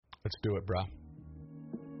Let's do it, bro.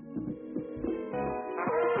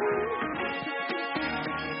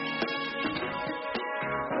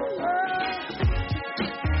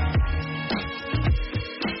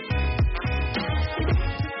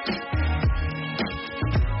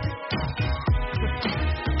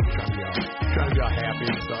 Trying to be all happy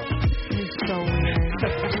and stuff. It's so weird.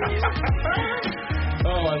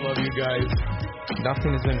 Oh, I love you guys.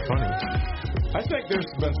 Nothing has been funny. I think there's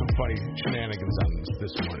been some funny shenanigans on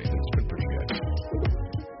this morning. It's been pretty good.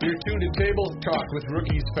 You're tuned to Table Talk with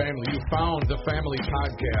Rookie's Family. You found the family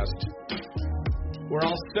podcast where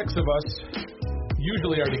all 6 of us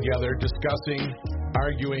usually are together discussing,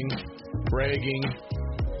 arguing, bragging,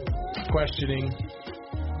 questioning.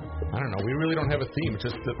 I don't know. We really don't have a theme. It's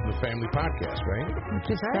just the family podcast, right?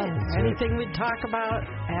 Just anything we'd talk about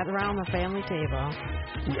at around the family table.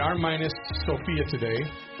 We are minus Sophia today.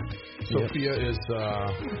 Sophia is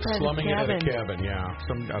slumming it at a cabin,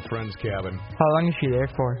 a friend's cabin. How long is she there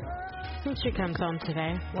for? I think she comes home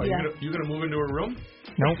today. Well, you gonna move into her room?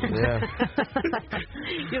 Nope. Yeah.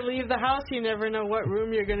 You leave the house, you never know what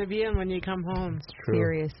room you're going to be in when you come home. It's true.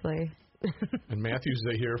 Seriously. And Matthew's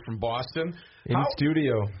here from Boston. In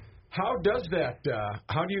studio. How does that,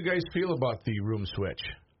 how do you guys feel about the room switch?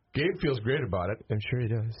 Gabe feels great about it. I'm sure he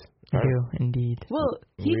does. I do, indeed. Well,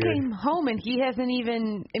 he came home and he hasn't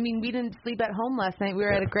even, we didn't sleep at home last night. We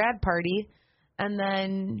were at a grad party. And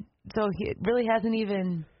then, so he really hasn't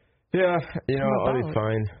even. Yeah, I'll be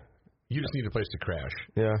fine. You just need a place to crash.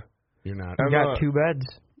 Yeah. You're not. I've got 2 beds.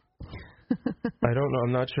 I don't know.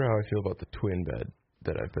 I'm not sure how I feel about the twin bed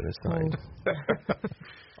that I've been assigned.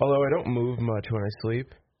 Although I don't move much when I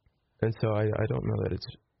sleep. And so I don't know that it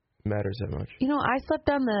matters that much. I slept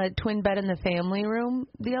on the twin bed in the family room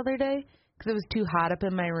the other day because it was too hot up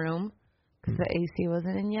in my room because the AC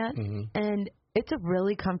wasn't in yet. Mm-hmm. And it's a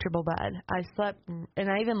really comfortable bed. I slept, and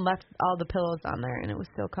I even left all the pillows on there, and it was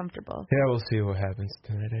so comfortable. Yeah, we'll see what happens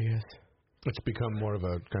tonight, I guess. It's become more of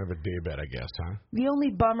a kind of a day bed, I guess, huh? The only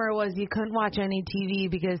bummer was you couldn't watch any TV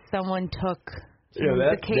because someone took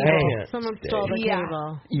the cable. Someone stole the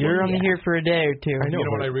cable. You're only here for a day or 2. I know. You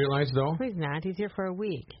know what I realized, though? He's not. He's here for a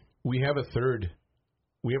week. We have a third.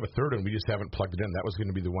 We have a third one. We just haven't plugged it in. That was going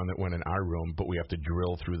to be the one that went in our room, but we have to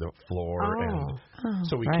drill through the floor,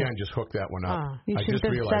 so we can't just hook that one up. You I should just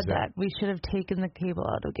have realized said that. We should have taken the cable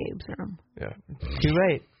out of Gabe's room. Yeah. Too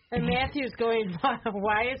late. And Matthew's going,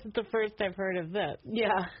 why is it the first I've heard of this? Yeah.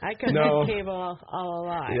 I could have cable all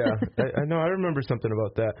along. Yeah. I know. I remember something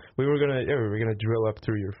about that. We were gonna drill up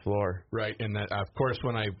through your floor. Right. And that, of course,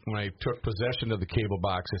 when I took possession of the cable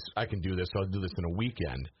box, I can do this. I'll do this in a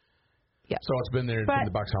weekend. Yeah. So it's been there in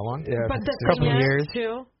the box how long? Yeah. But the thing is,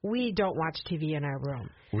 too, we don't watch TV in our room.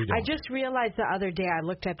 We don't. I just realized the other day I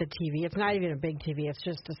looked at the TV. It's not even a big TV. It's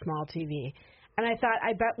just a small TV. And I thought,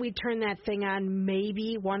 I bet we turn that thing on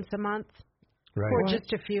maybe once a month for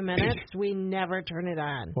just a few minutes. We never turn it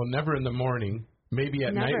on. Well, never in the morning. Maybe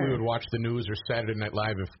at night we would watch the news or Saturday Night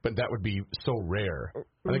Live, but that would be so rare.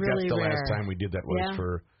 I think really that's the rare. last time we did that was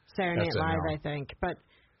for Saturday Night SNL. Live, I think. But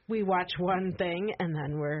we watch one thing, and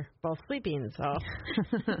then we're both sleeping. So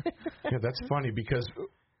yeah, that's funny because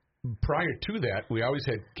prior to that, we always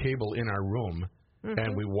had cable in our room,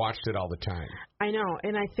 and we watched it all the time. I know,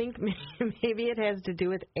 and I think maybe it has to do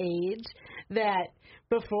with age, that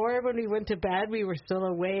before when we went to bed, we were still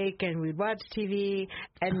awake, and we'd watch TV,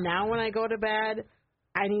 and now when I go to bed,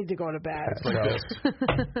 I need to go to bed. It's like this.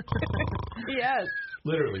 Yes.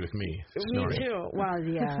 Literally with me. Snoring. Me too. Well,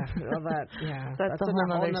 yeah. That's a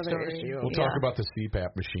whole other issue. We'll talk about the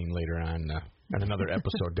CPAP machine later on another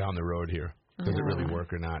episode down the road here. Does it really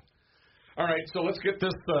work or not? All right, so let's get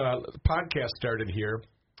this podcast started here.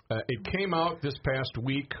 It came out this past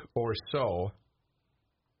week or so.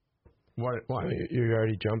 What? You're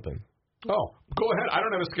already jumping. Oh, go ahead. I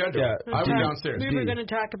don't have a schedule. Yeah, I was downstairs. We were going to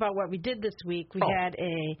talk about what we did this week. We had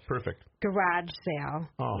a garage sale,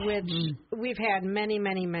 which we've had many,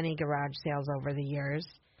 many, many garage sales over the years,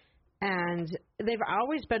 and they've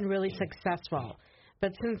always been really successful.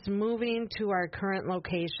 But since moving to our current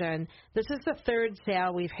location, this is the third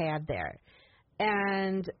sale we've had there.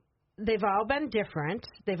 And they've all been different.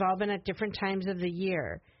 They've all been at different times of the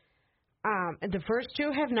year. The first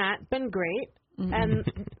 2 have not been great. And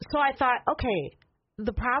so I thought, okay,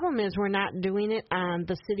 the problem is we're not doing it on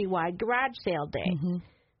the citywide garage sale day.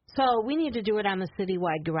 So we need to do it on the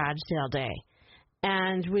citywide garage sale day.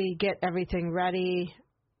 And we get everything ready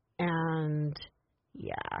and...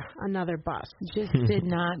 yeah, another bust. Just did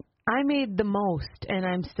not. I made the most, and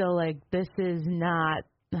I'm still like, this is not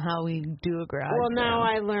how we do a garage sale. Well, now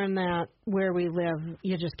sale. I learned that where we live,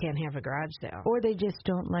 you just can't have a garage sale. Or they just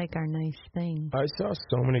don't like our nice things. I saw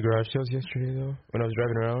so many garage sales yesterday, though. When I was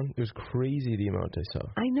driving around, it was crazy the amount I saw.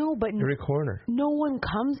 I know, but every corner. No one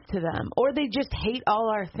comes to them, or they just hate all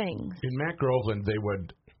our things. In Matt Groveland, they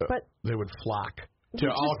would flock to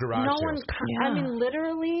all garage sales. I mean,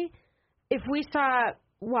 literally, if we saw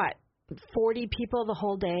 40 people the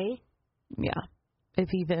whole day. Yeah, if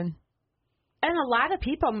even. And a lot of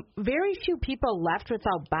people, very few people left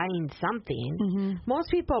without buying something. Mm-hmm.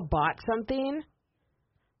 Most people bought something.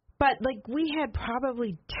 But, we had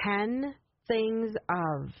probably 10 things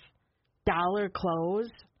of dollar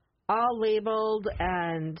clothes, all labeled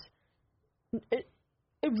and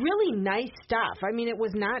really nice stuff. I mean, it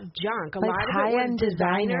was not junk. A lot of it was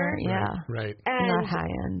designer. Yeah. Right. And not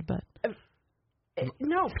high-end, but.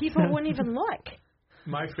 No, people wouldn't even look.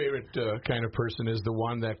 My favorite kind of person is the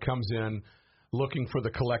one that comes in looking for the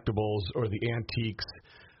collectibles or the antiques,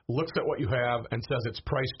 looks at what you have and says it's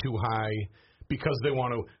priced too high because they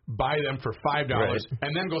want to buy them for $5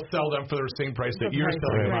 and then go sell them for the same price that you're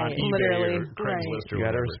selling them on eBay or Craigslist or You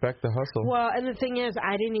got to respect the hustle. Well, and the thing is,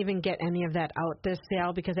 I didn't even get any of that out this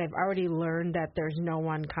sale because I've already learned that there's no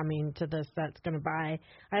one coming to this that's going to buy.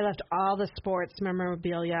 I left all the sports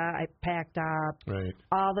memorabilia. I packed up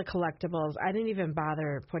all the collectibles. I didn't even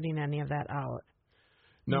bother putting any of that out.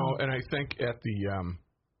 No, and I think at the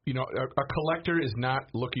a collector is not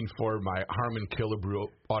looking for my Harmon Killebrew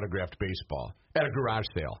autographed baseball at a garage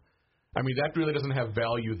sale. I mean, that really doesn't have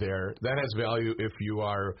value there. That has value if you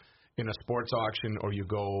are in a sports auction or you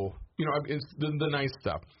go, it's the nice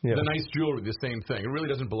stuff. Yeah. The nice jewelry, the same thing. It really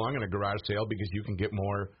doesn't belong in a garage sale because you can get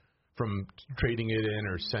more from trading it in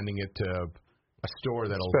or sending it to a store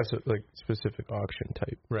that'll... specific auction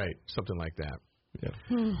type. Right, something like that.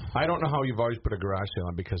 Yeah. I don't know how you've always put a garage sale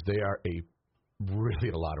on because they are really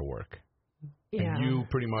a lot of work. Yeah. And you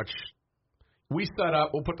pretty much, we set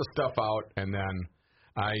up, we'll put the stuff out, and then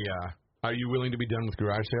are you willing to be done with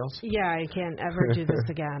garage sales? Yeah, I can't ever do this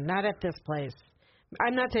again. Not at this place.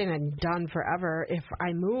 I'm not saying I'm done forever. If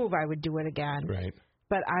I move, I would do it again. Right.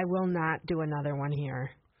 But I will not do another one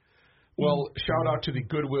here. Well, shout out to the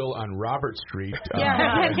Goodwill on Robert Street.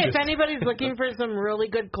 Yeah, if anybody's looking for some really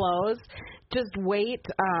good clothes, just wait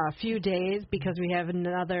a few days because we have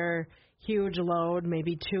another huge load,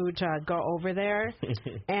 maybe 2 to go over there,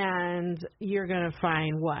 and you're going to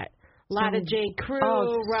find what? A lot of J. Crew,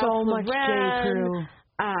 Ralph so much Lauren, J. Crew.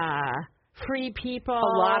 Free People.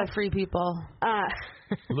 A lot of Free People.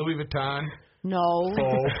 Louis Vuitton. No. Faux.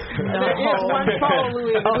 No. There's one faux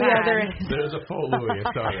Louis Vuitton. Oh, yeah, there is. There's a faux Louis,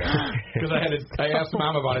 I saw that. Because I asked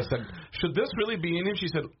Mom about it. I said, should this really be in him? She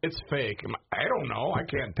said, it's fake. I don't know. I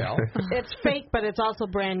can't tell. It's fake, but it's also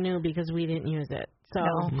brand new because we didn't use it. So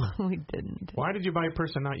no, we didn't. Why did you buy a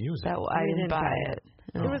purse and not use it? I didn't buy it.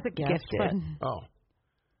 It was a gift. Gifted. Oh.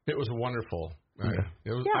 It was wonderful.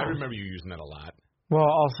 Yeah. I remember you using that a lot. Well,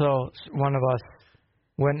 also, one of us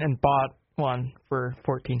went and bought one for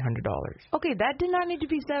 $1,400. Okay, that did not need to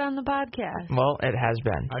be said on the podcast. Well, it has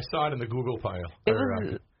been. I saw it in the Google file. It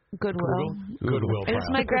was Goodwill. Goodwill It file. was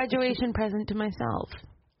my graduation present to myself.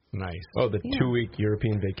 Nice. Oh, the 2-week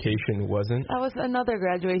European vacation wasn't? That was another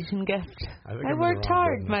graduation gift. I worked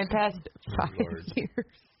hard my past 5 years.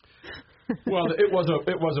 Well, it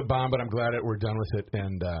was a bomb, but I'm glad that we're done with it,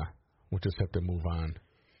 and we'll just have to move on.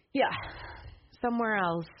 Yeah. Somewhere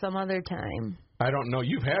else, some other time. I don't know.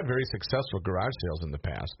 You've had very successful garage sales in the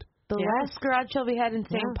past. The last garage sale we had in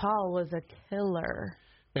St. Paul was a killer.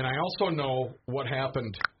 And I also know what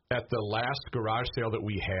happened at the last garage sale that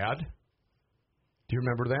we had. Do you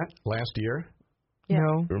remember that last year? Yeah.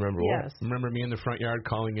 No. Remember what? Yes. Remember me in the front yard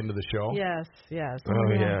calling into the show? Yes.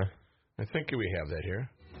 Oh, yeah. I think we have that here.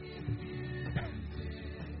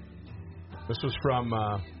 This was from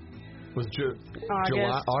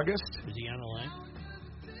July, August? Is he on the line?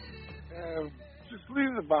 Just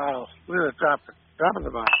leave the bottle. Drop in the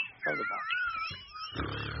bottle.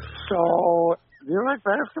 So, do you like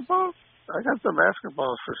basketball? I got some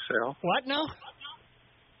basketballs for sale. What now?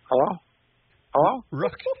 Hello?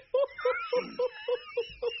 Rook.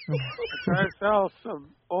 I'm trying to sell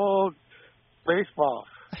some old baseballs.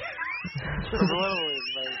 From Little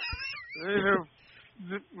League, man.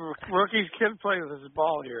 Rookie's kid played with his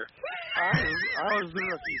ball here. I was the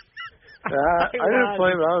rookie. I didn't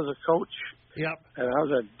play, but I was a coach. Yep. And I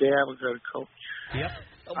was a damn good coach. Yep.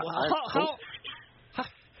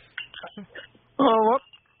 Oh, whoop.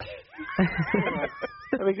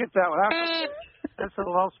 Let me get that one. That's a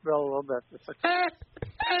little smell a little bit.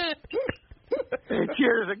 Hey,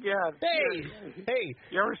 cheers again. Hey.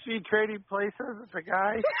 You ever see Trading Places with the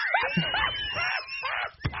guy?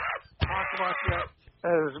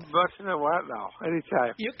 as much as I want now.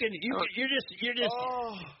 Anytime. You can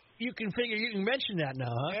figure you can mention that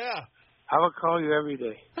now, huh? Yeah. I will call you every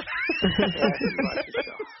day.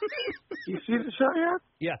 You see the show yet?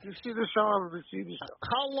 Yeah. You see the show? I've never seen the show.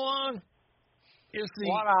 How long is the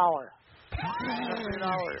 1 hour. Took me an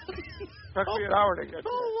hour. Took me an hour to get there.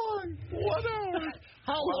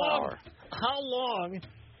 How long? 1 hour. How long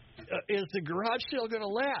is the garage sale going to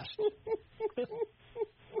last?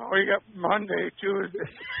 We got Monday, Tuesday.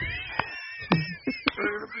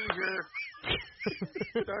 We're going to be here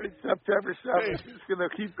starting September 7th. It's going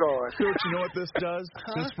to keep going. Coach, you know what this does?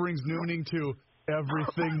 This brings nooning to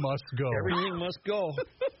everything must go. Everything must go.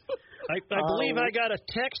 I believe I got a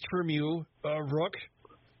text from you, Rook,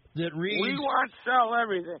 that reads... We want to sell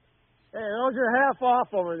everything. Hey, those are half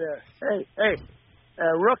off over there. Hey,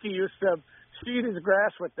 Rookie used to seed his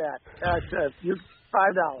grass with that. You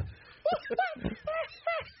 $5.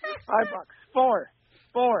 $5.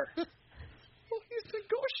 $4. He's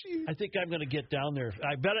negotiating. I think I'm going to get down there.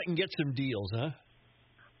 I bet I can get some deals, huh?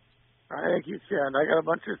 I think you can. I got a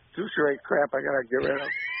bunch of two-rate crap I got to get rid of.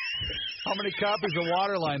 How many copies of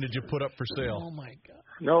Waterline did you put up for sale? Oh, my God.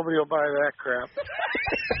 Nobody will buy that crap.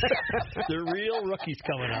 The real Rookie's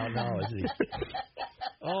coming out now, is he?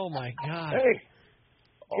 Oh, my God. Hey,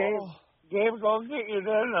 Gabe, go get you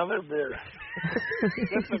another beer.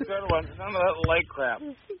 Get the good ones. None of that light crap.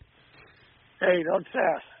 Hey, don't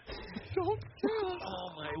sass. Oh,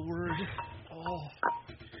 my word. Oh.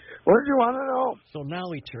 What did you want to know? So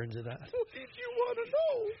now he turns it on. What did you want to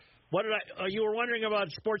know? What did you were wondering about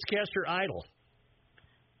Sportscaster Idol.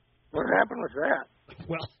 What happened with that?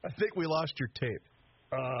 Well, I think we lost your tape.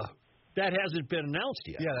 That hasn't been announced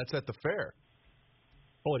yet. Yeah, that's at the fair.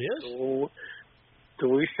 Oh, it is? Do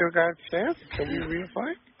we still got a chance? Can we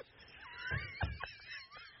refight?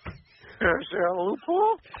 Is there a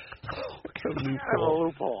loophole? A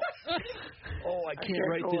loophole. Oh, I can't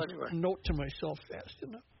write this note to myself fast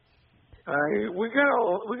enough. We got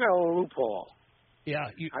a loophole. Yeah.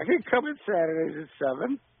 I can come in Saturdays at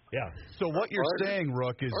 7. Yeah. So what you're saying,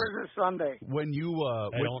 Rook, is or is it Sunday? When you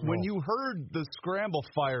when you heard the scramble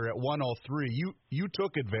fire at 103, you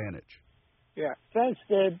took advantage. Yeah. Thanks,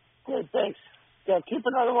 Gabe. Good, thanks. Yeah, keep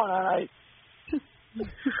another one on ice.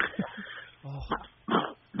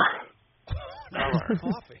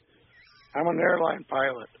 Coffee. I'm an airline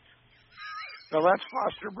pilot. So that's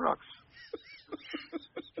Foster Brooks.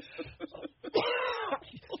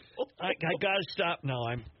 I gotta stop now.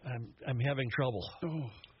 I'm having trouble. Oh.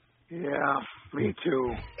 Yeah, me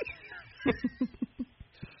too.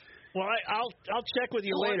 Well, I'll check with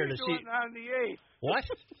you later to see. What are you doing on the 8th? What?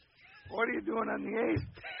 What are you doing on the 8th?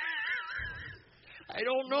 I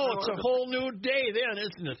don't know. It's a whole new day then,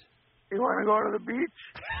 isn't it? You want to go to the beach?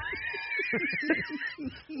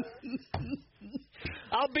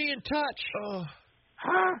 I'll be in touch.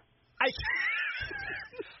 Huh?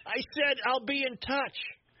 I said I'll be in touch.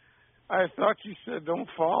 I thought you said don't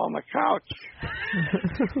fall on the couch.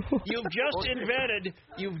 You've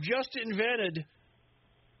just invented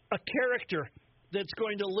a character that's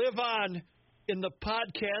going to live on in the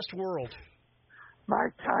podcast world. My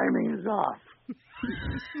timing is off.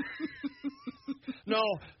 No,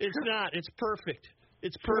 it's not. It's perfect.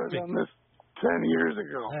 It's perfect. I've done this 10 years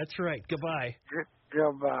ago. That's right. Goodbye.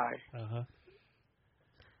 Goodbye. Uh-huh.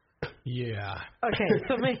 Yeah. Okay,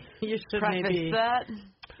 so you should maybe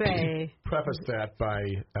preface that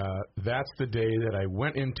by that's the day that I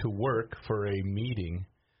went into work for a meeting,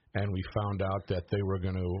 and we found out that they were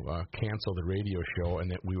going to cancel the radio show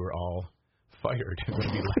and that we were all fired and going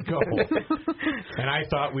to be let go. And I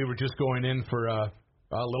thought we were just going in for a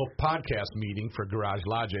little podcast meeting for Garage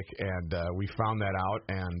Logic, and we found that out.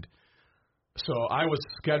 And so I was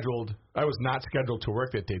not scheduled to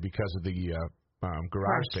work that day because of the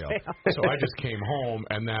garage sale. So I just came home,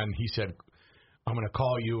 and then he said, I'm going to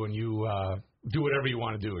call you, and you do whatever you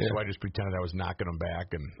want to do. Yeah. So I just pretended I was knocking him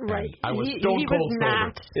back, and I was stone cold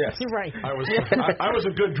sober. Yes, right. I was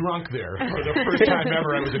a good drunk there. For the first time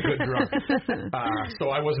ever, I was a good drunk. So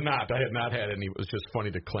I was not. I had not had any. It was just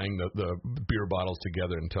funny to clang the beer bottles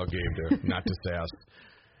together and tell Gabe not to sass.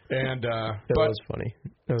 And that was funny.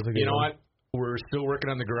 That was a good know what? We're still working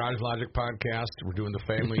on the Garage Logic podcast. We're doing the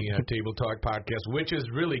Family Table Talk podcast, which is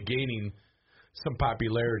really gaining some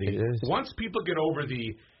popularity. It is. Once people get over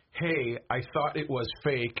the, hey, I thought it was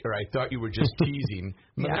fake, or I thought you were just teasing.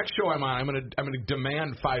 The next show I'm on, I'm gonna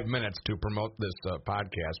demand 5 minutes to promote this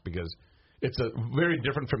podcast because it's very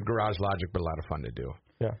different from Garage Logic, but a lot of fun to do.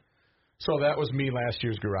 Yeah. So that was me last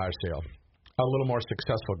year's garage sale. A little more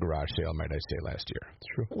successful garage sale, might I say, last year. It's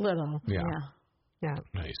true. Little. Yeah. Yeah.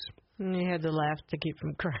 Nice. You had to laugh to keep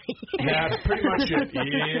from crying. Yeah, that's pretty much it.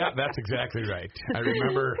 Yeah, that's exactly right. I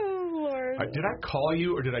remember. Oh, Lord. Did I call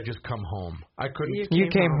you or did I just come home? I couldn't. You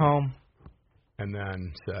came home. And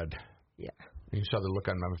then said. Yeah. You saw the look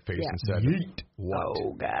on my face and said, Yeet. What?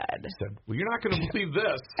 Oh, God. I said, well, you're not going to believe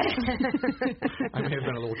this. I may have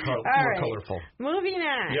been a little more colorful. Moving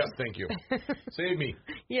on. Yes, thank you. Save me.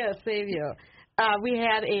 Yes, save you. We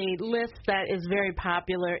had a list that is very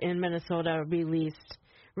popular in Minnesota released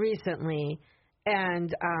recently.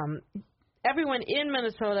 And everyone in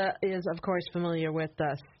Minnesota is, of course, familiar with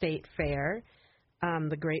the State Fair,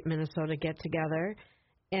 the Great Minnesota Get-Together.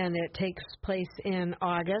 And it takes place in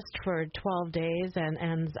August for 12 days and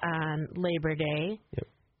ends on Labor Day. Yep.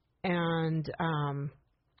 And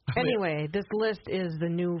anyway, this list is the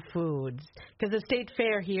new foods. Because the State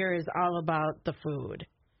Fair here is all about the food.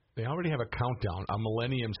 They already have a countdown, a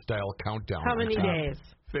millennium-style countdown. How many days?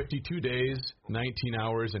 52 days, 19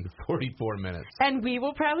 hours, and 44 minutes. And we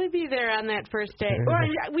will probably be there on that first day. Or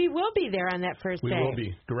we will be there on that first day. We will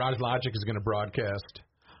be. Garage Logic is going to broadcast.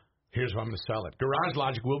 Here's how I'm going to sell it. Garage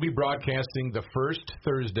Logic will be broadcasting the first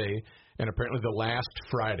Thursday and apparently the last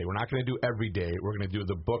Friday. We're not going to do every day. We're going to do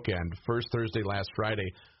the bookend, first Thursday, last Friday,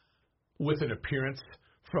 with an appearance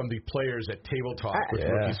from the players at Table Talk with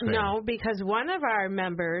Rookies Fan. No, because one of our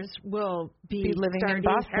members will be living starting in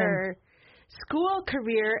Boston. her school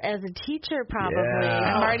career as a teacher, probably. Yeah.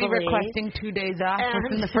 I'm already requesting 2 days off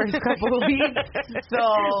within the first couple of weeks. So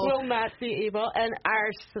will not be able. And our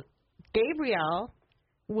Gabriel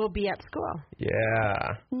will be at school.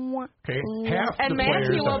 Yeah. Okay. Half and the Matthew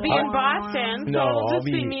players will be in Boston. No, so it'll I'll just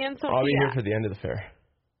be me and Sophia. I'll be here for the end of the fair.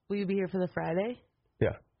 will you be here for the Friday?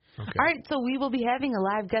 Yeah. Okay. All right, so we will be having a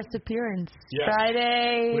live guest appearance Yes.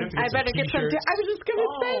 Friday. I better get some. I was just going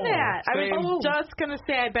to say that. I was just going to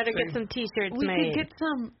say I better get some T-shirts we made. could get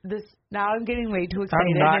some. Now I'm getting way too excited.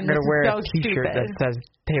 I'm not going to wear so a T-shirt stupid. that says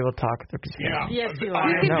Table Talk. Yeah. Yes, you We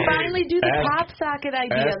are. can No. finally do the pop socket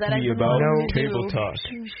idea that I've been about wanting to Table do. Talk.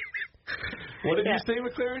 What did you say,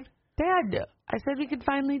 McLaren? Dad, I said we could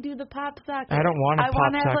finally do the pop socket. I don't want a I pop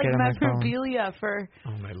want to have socket like on my phone. memorabilia for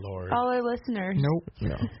Oh, my Lord. all our listeners. Nope.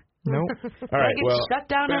 No. Nope. All right. Like Well, it's shut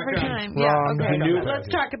down back over on. time. Wrong. Yeah, okay. The new- Let's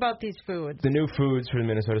talk about these foods. the new foods for the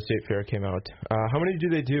Minnesota State Fair came out. How many do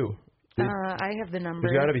they do? I have the number.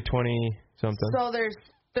 There's got to be 20 something. So there's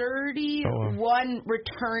 31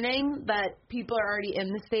 returning that people are already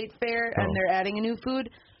in the state fair and they're adding a new food.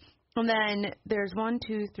 And then there's 7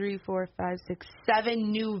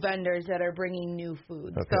 new vendors that are bringing new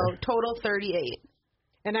food. Okay. So total 38.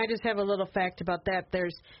 And I just have a little fact about that.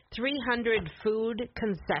 There's 300 food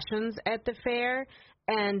concessions at the fair,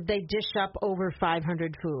 and they dish up over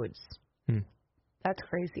 500 foods. That's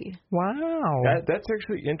crazy. Wow. That's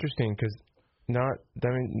actually interesting because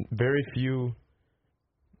very few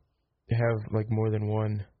have like more than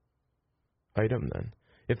one item then.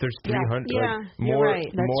 If there's 300, you're right.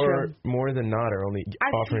 That's more than not are only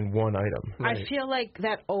offering one item. I feel like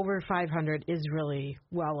that over 500 is really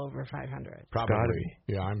well over 500. Probably. Gotta be.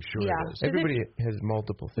 Yeah, I'm sure Yeah. it is. Everybody has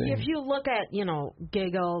multiple things. If you look at,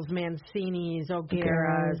 Giggles, Mancini's,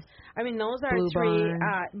 O'Gara's, I mean, those are Blue three.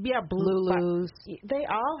 Barn. Blue Lulu's. They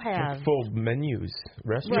all have. Like full menus,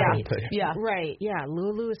 restaurant type. Yeah. Right, yeah.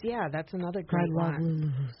 Lulu's, yeah, that's another great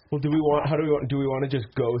one. Well, do we want to just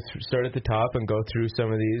go start at the top and go through some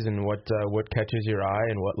of these and what catches your eye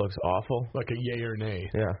and what looks awful? Like a yay or nay.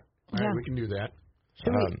 Yeah. All right, we can do that.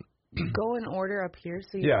 Should we go in order up here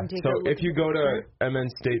so you can take a so look? if you go to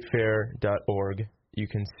mnstatefair.org, you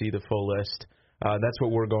can see the full list. That's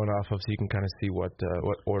what we're going off of, so you can kind of see what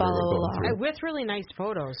order Follow we're going along. through. With really nice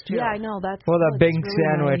photos, too. Yeah, I know. That's Well, the big really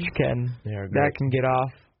sandwich nice. can That can get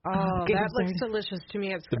off. Oh, Get that some looks delicious to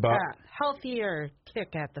me. It's The a healthier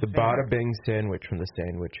kick at the The fair. Bada Bing sandwich from the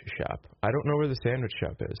Sandwich Shop. I don't know where the sandwich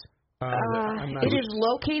shop is. I'm not It is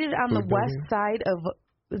located on the Food west building? side of,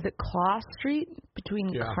 is it Claw Street? Between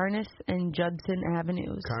Yeah. Carnes and Judson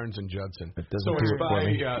Avenues. Carnes and Judson. It doesn't So do it's it by for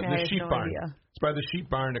me. I the have sheep no barn. idea. It's by the sheep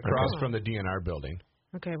barn across from the DNR building.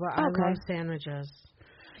 Okay, well, I Okay. love sandwiches.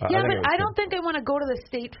 Yeah, think it but was I good. don't think I want to go to the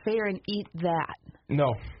state fair and eat that.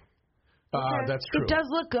 No. That's true. It does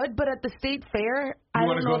look good, but at the state fair, I You don't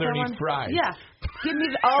wanna know go if there I and want. eat fries. Yeah, give me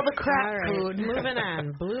all the All crap right, food. moving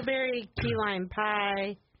on. Blueberry key lime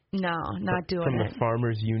pie. No, not doing From it. the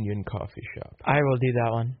Farmers Union Coffee Shop. I will do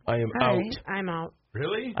that one. I am All out. right. I'm out.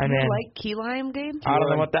 Really? I'm You in. like key lime, Gabe? I don't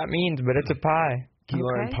know what that means, but it's a pie. Key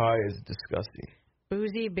lime Okay. pie is disgusting.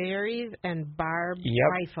 Boozy berries and barb Yep.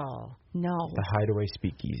 rifle. No. The Hideaway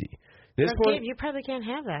Speakeasy. This Now, one, Gabe, you probably can't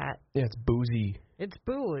have that. yeah, it's boozy. It's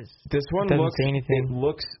booze. This one Doesn't looks say anything. It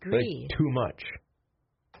looks Agree. like too much.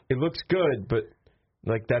 It looks good, but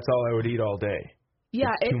Like, that's all I would eat all day. Yeah,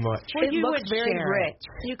 it's too much. Well, it looks very rich.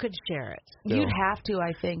 You could share it. You'd have to,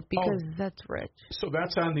 I think, because that's rich. So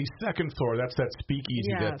that's on the second floor. That's that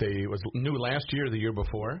speakeasy that they was new last year or the year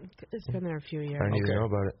before? It's been there a few years. I need to know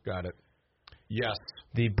about it. Got it. Yes.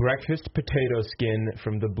 The breakfast potato skin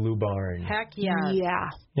from the Blue Barn. Heck yeah. Yeah.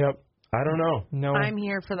 Yep. I don't know. No. I'm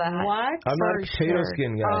here for that. What? I'm not a potato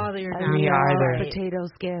skin guy. Oh, you're not. Me either. Potato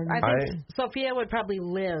skin. I think Sophia would probably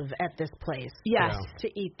live at this place. Yes.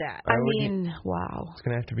 To eat that. I mean, wow. It's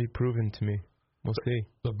going to have to be proven to me. We'll see.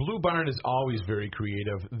 The Blue Barn is always very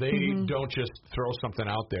creative. They don't just throw something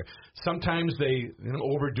out there. Sometimes they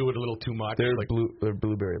overdo it a little too much. They're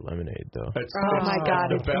blueberry lemonade, though. It's my God,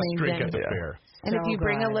 the it's best amazing. drink at the fair. And if you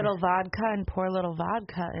bring a little vodka and pour a little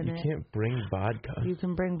vodka in You can't bring vodka. You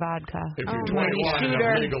can bring vodka. If you're 21 and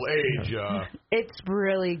of legal age. It's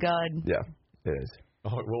really good. Yeah, it is.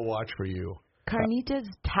 We'll watch for you. Carnitas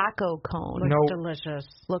taco cone. Looks delicious.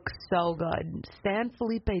 Looks so good. San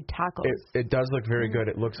Felipe tacos. It does look very good.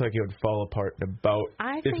 It looks like it would fall apart in about.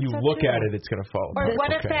 If you so look too. at it, it's going to fall apart. Or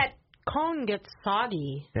what if that cone gets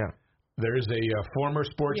soggy? Yeah. There's a former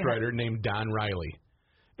sports writer named Don Riley,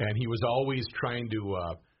 and he was always trying to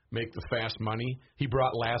make the fast money. He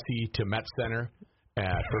brought Lassie to Met Center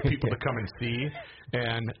for people to come and see,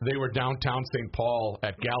 and they were downtown St. Paul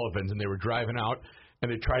at Gallivan's, and they were driving out,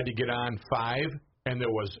 and they tried to get on 5, and there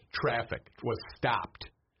was traffic, was stopped.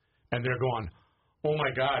 And they're going, oh, my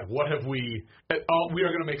God, what have we – we are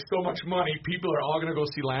going to make so much money. People are all going to go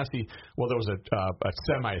see Lassie. Well, there was a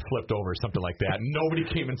semi flipped over or something like that. Nobody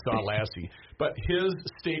came and saw Lassie. But his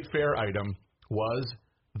state fair item was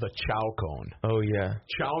the chow cone. Oh, yeah.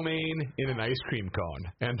 Chow mein in an ice cream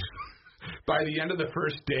cone. And by the end of the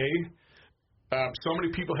first day – so many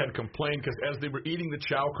people had complained because as they were eating the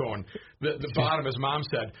chow cone, the bottom, as Mom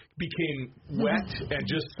said, became wet and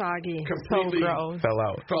just soggy, completely fell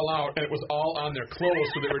out, and it was all on their clothes.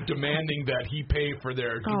 So they were demanding that he pay for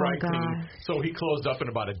their dry cleaning. So he closed up in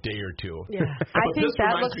about a day or two. Yeah, I think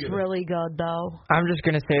that looks really good, though. I'm just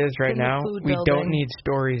gonna say this right now: we don't need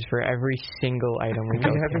stories for every single item we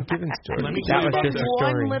haven't given stories. Let me tell you about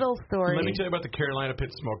one little story. Let me tell you about the Carolina Pit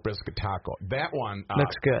Smoked Brisket Taco. That one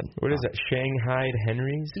looks good. What is that? Shanghai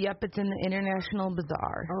Henry's? Yep, it's in the International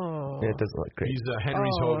Bazaar. Oh, yeah, it doesn't look great. He's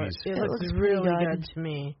Henry's Hoagies. It looks really good to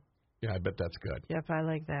me. Yeah, I bet that's good. Yep, I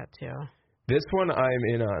like that too. This one I'm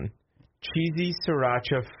in on. Cheesy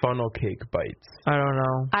sriracha funnel cake bites. I don't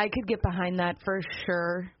know. I could get behind that for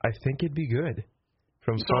sure. I think it'd be good.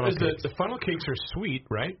 From so funnel is cakes. The funnel cakes are sweet,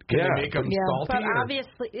 right? Can they make them salty? But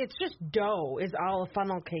obviously, it's just dough is all a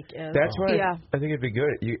funnel cake is. That's why I think it'd be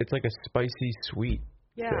good. It's like a spicy sweet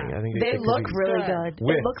thing. I think they look really good.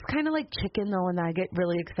 It looks kind of like chicken, though, and I get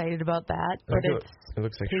really excited about that. But it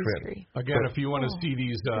looks like shrimp. Again, if you want to see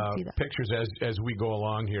these pictures as we go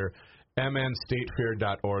along here,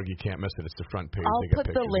 mnstatefair.org. You can't miss it. It's the front page. I'll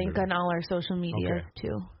put the link on all our social media,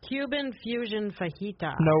 too. Cuban fusion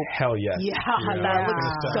fajita. No. Hell yes. Yeah, that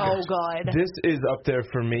looks so good. This is up there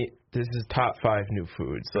for me. This is top 5 new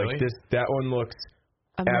foods. Really? Like that one looks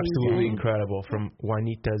absolutely incredible from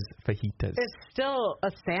Juanita's Fajitas. It's still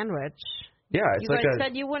a sandwich. Yeah, it's you like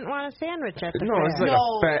said you wouldn't want a sandwich at the fair. No, it's like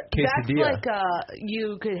a fat quesadilla. That's like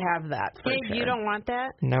you could have that. Gabe, you don't want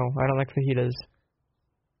that? No, I don't like fajitas.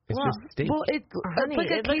 It's just steak. Well, it's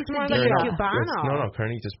like a looks more like a cubano. No,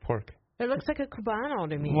 carnitas pork. It looks like a cubano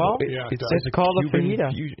to me. Well, it's called a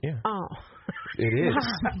fajita. Yeah. Oh. It is.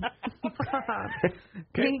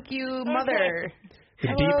 Thank you, Mother. The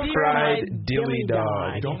deep fried dilly dog.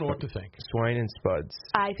 I don't know what to think. Swine and spuds.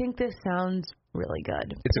 I think this sounds really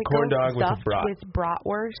good. It's a corn dog with a brat. With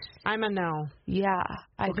bratwurst. I'm a no. Yeah,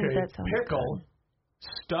 I think that sounds pickle good.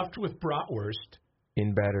 Stuffed with bratwurst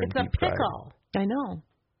in batter and deep fried. It's a pickle. I know.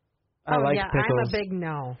 I like pickles. I'm a big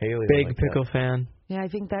no. Haley big pickle fan. Yeah, I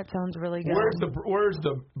think that sounds really good. Where's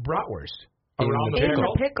the bratwurst? Around the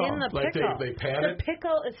pickle. In the like pickle. They pat it? The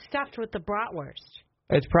pickle is stuffed with the bratwurst.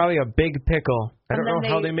 It's probably a big pickle. I don't know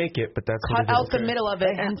how they make it, but that's cut what it is. out the middle of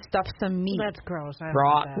it and stuff some meat. That's gross.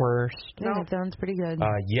 Bratwurst. Yeah, that sounds pretty good.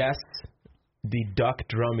 Yes, the duck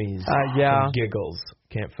drummies. Yeah. From Giggles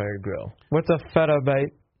Campfire Grill. What's a feta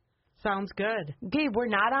bite? Sounds good. Gabe, we're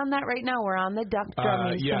not on that right now. We're on the duck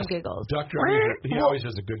drummies from Giggles. Duck drummies. He always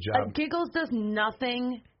does a good job. Giggles does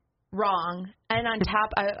nothing wrong, and on top,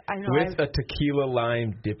 I know with a tequila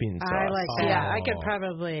lime dipping sauce. I like that. Yeah, I could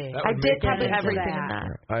probably. I did probably everything in that.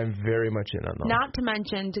 I'm very much in on that. Not to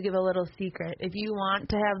mention, to give a little secret, if you want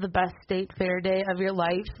to have the best state fair day of your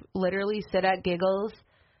life, literally sit at Giggles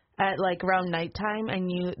at like around nighttime, and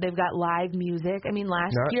they've got live music. I mean,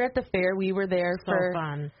 last year at the fair, we were there for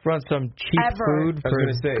fun. Run some cheap food. I was going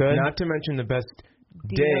to say, not to mention the best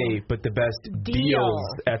day, but the best deals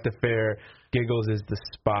at the fair. Giggles is the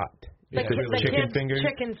spot. The chicken finger.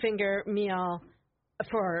 Chicken finger meal.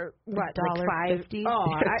 For what, like $5? Oh,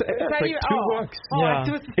 it's like $2.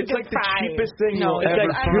 It's like the cheapest thing. No, it's like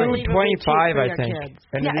 $2.25, I think.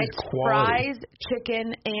 And it's quality. fries,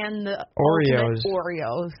 chicken, and the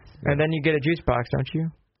Oreos. And then you get a juice box, don't you?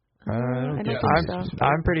 I don't think so.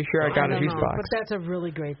 I'm pretty sure I got a juice box. But that's a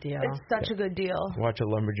really great deal. It's such a good deal. Watch a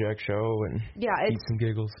lumberjack show and eat some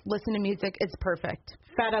giggles. Listen to music. It's perfect.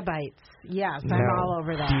 Feta bites. Yes, I'm all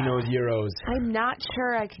over that. Dino's Euros. I'm not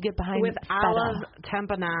sure I could get behind with feta. olive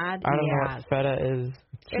tamponade. I don't know what feta is.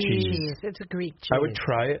 It's cheese. It's a Greek cheese. I would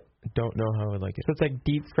try it. Don't know how I would like it. So it's like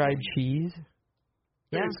deep fried cheese.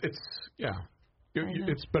 Yeah.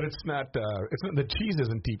 But it's not. It's not. The cheese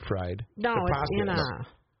isn't deep fried. No, the it's in a.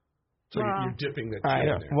 So you're dipping the cheese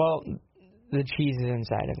in there. Well, the cheese is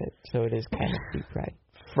inside of it, so it is kind of deep fried.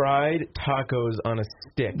 Fried tacos on a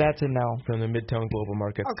stick. That's a no. From the Midtown Global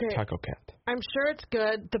Market's Taco Cat. I'm sure it's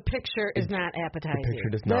good. The picture is not appetizing. The picture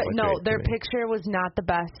does not look great their picture was not the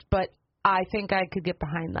best, but I think I could get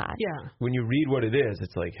behind that. Yeah. When you read what it is,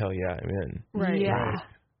 it's like, hell yeah, I'm in. Right. Yeah. Right.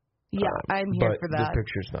 Yeah, I'm here for that. But the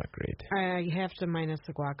picture's not great. You have to minus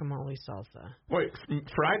the guacamole salsa. Wait,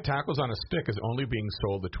 fried tacos on a stick is only being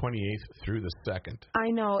sold the 28th through the 2nd.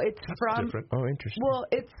 I know. It's from... different. Oh, interesting. Well,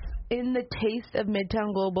 it's in the Taste of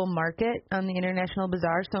Midtown Global Market on the International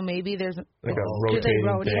Bazaar, so maybe there's... Like a rotating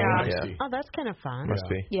thing. Yeah. Oh, that's kind of fun. Must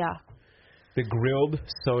be. Yeah. The grilled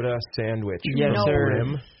soda sandwich. Yes, sir.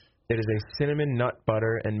 It is a cinnamon nut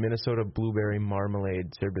butter and Minnesota blueberry marmalade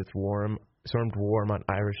served warm on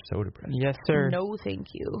Irish soda bread. Yes, sir. No, thank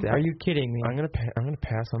you. Are you kidding me? I'm gonna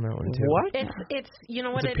pass on that one too. What? It's you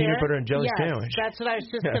know what it's a peanut butter and jelly sandwich. That's what I was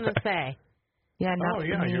just gonna say. Yeah.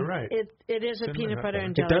 You're right. It is a peanut butter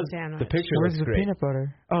and jelly sandwich. The picture Where's looks the great. peanut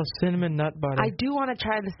butter? Oh, cinnamon nut butter. I do want to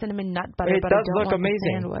try the cinnamon nut butter, It but does I don't look want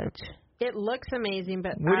amazing. the sandwich. It looks amazing,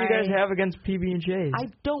 but what do you guys have against PB&J's? I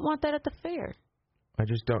don't want that at the fair. I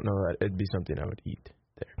just don't know that it'd be something I would eat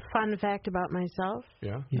there. Fun fact about myself.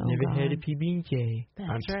 Yeah. You've never had a PB&J.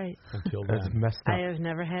 That's right. Until That's then. messed up. I have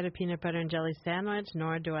never had a peanut butter and jelly sandwich,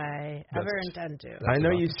 nor do I ever intend to. I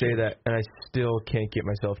know you say that, and I still can't get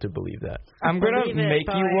myself to believe that. I'm going to make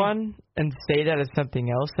you one and say that it's something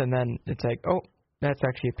else, and then it's like, oh, that's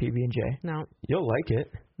actually a PB&J. No. You'll like it.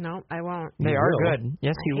 No, I won't. They are good.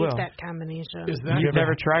 Yes, you will. I hate that combination. You've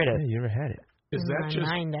never tried it. Yeah, you ever had it. Is that In my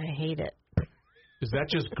mind, I hate it. Is that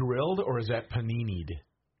just grilled or is that panini'd?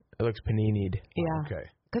 It looks panini'd. Yeah. Okay.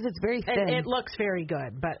 Because it's very thin. It looks very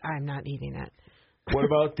good, but I'm not eating it. What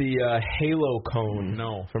about the Halo cone?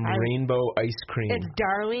 No. From Rainbow Ice Cream. It's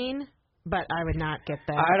Darling, but I would not get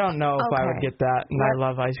that. I don't know if I would get that, and I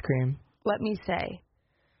love ice cream. Let me say,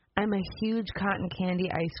 I'm a huge cotton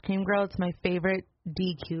candy ice cream girl. It's my favorite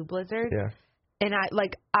DQ Blizzard. Yeah. And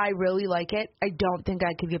I really like it. I don't think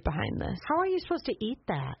I could get behind this. How are you supposed to eat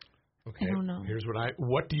that? Okay. I don't know. Here's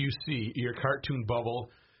what do you see? Your cartoon bubble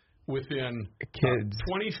within kids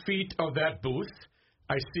 20 feet of that booth.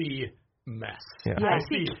 I see mess. Yeah. I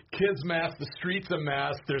see kids mess. The street's a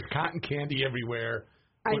mess. There's cotton candy everywhere.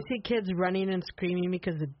 I see kids running and screaming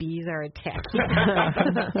because the bees are attacking.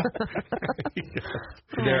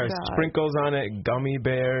 There are sprinkles on it, gummy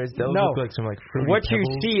bears. Those look like some fruity what pebbles.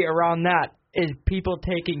 you see around that is people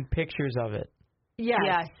taking pictures of it.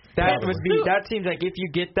 Yes. That would be. That seems like if you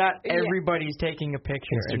get that, everybody's taking a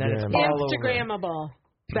picture, and then it's all over. Instagrammable.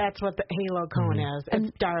 That's what the Halo cone is.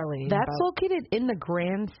 It's Darling. That's located in the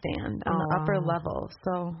grandstand on the upper level.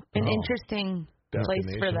 So an interesting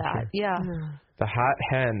place for that. Yeah. The Hot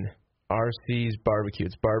Hen, RC's barbecue.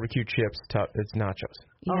 It's barbecue chips. It's nachos.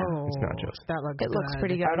 Yeah. Oh, it's nachos. That looks it good. looks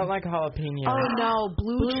pretty good. I don't like jalapeno. Oh no,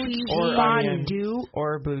 blue cheese or fondue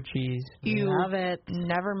or blue cheese. You love it.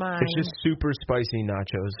 Never mind. It's just super spicy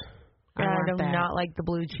nachos. I do not like the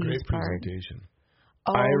blue cheese Great part. presentation.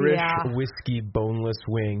 Oh, Irish yeah. whiskey boneless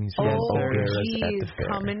wings. Oh, O'Gara's geez, at the fair.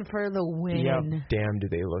 coming for the win. Yep. Damn, do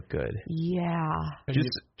they look good. Yeah.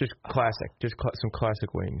 Just classic. Just some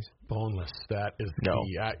classic wings. Boneless. That is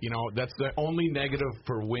key. That's the only negative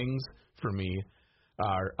for wings for me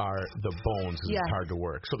are the bones. It's hard to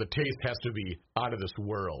work. So the taste has to be out of this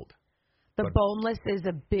world. The boneless is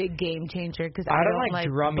a big game changer because I don't like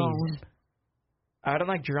drummies. Bone. I don't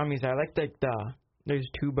like drummies. I like there's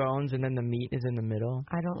two bones and then the meat is in the middle.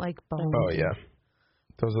 I don't like bones. Oh yeah,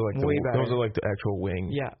 those are like the actual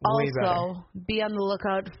wing. Yeah. Also, be on the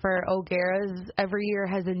lookout for O'Gara's. Every year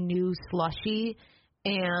has a new slushie,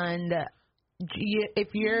 and if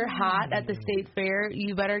you're hot at the state fair,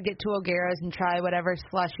 you better get to O'Gara's and try whatever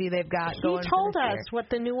slushie they've got going. He told us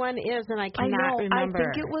what the new one is, and I cannot remember. I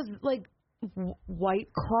think it was like White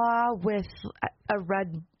Claw with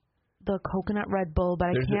the coconut Red Bull, but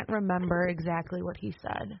I can't remember exactly what he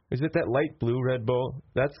said. Is it that light blue Red Bull?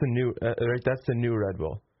 That's the new, right? That's the new Red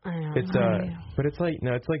Bull. I know. It's but it's like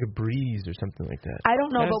it's like a breeze or something like that. I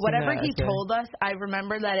don't know, but whatever he told us, I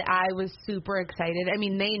remember that I was super excited. I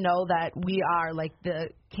mean, they know that we are like the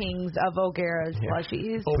kings of O'Gara's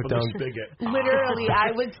slushies. Open the spigot. Literally,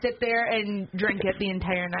 I would sit there and drink it the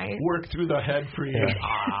entire night. Work through the head freeze.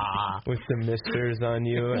 With the misters on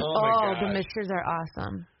you. The misters are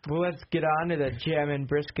awesome. Well, let's get on to the jam and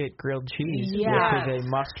brisket grilled cheese, yes. which is a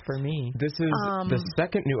must for me. This is the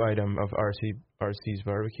second new item of RC's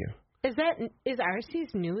barbecue. Is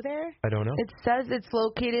RC's new there? I don't know. It says it's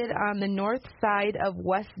located on the north side of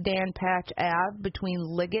West Dan Patch Ave between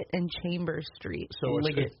Liggett and Chambers Street. So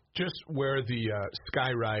it's just where the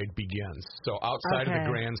Sky Ride begins. So outside of the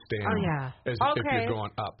grandstand. Oh, yeah. If you're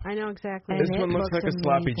going up. I know exactly. This one looks like a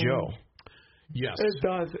sloppy Joe. Yes. It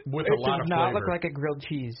does. With it a lot does of not flavor. look like a grilled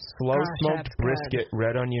cheese. Slow smoked brisket,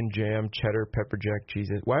 red onion jam, cheddar, pepper jack cheese.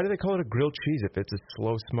 Why do they call it a grilled cheese if it's a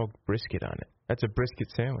slow smoked brisket on it? That's a brisket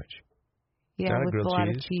sandwich. Yeah, with a lot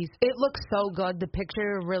of cheese. It looks so good. The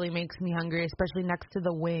picture really makes me hungry, especially next to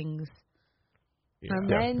the wings. Yeah. And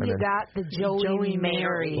then you got the Joey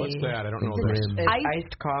Mary. What's that? I don't know this. It's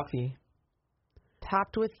iced coffee.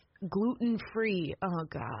 Topped with gluten-free. Oh,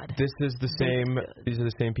 God. This is the same. These are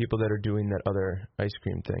the same people that are doing that other ice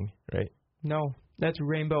cream thing, right? No, that's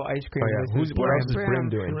rainbow ice cream. Oh, yeah. What else is Brim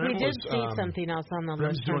doing? We did see something else on the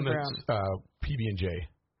list from Brim. PB&J.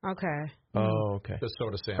 Okay. Oh, okay. The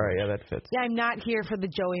soda sandwich. All right, yeah, that fits. Yeah, I'm not here for the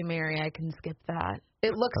Joey Mary. I can skip that.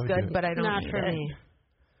 It looks good, but I don't Not need for it. me.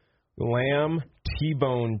 Lamb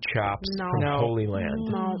T-bone chops from Holy Land.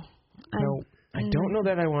 No. I don't know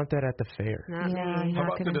that I want that at the fair. Not me. How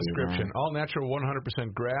about the description? All natural,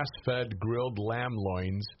 100% grass-fed grilled lamb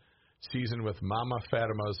loins, seasoned with Mama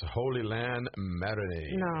Fatima's Holy Land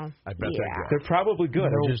marinade. No. I bet they're probably good.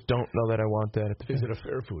 I just don't know that I want that at the fair. Is it a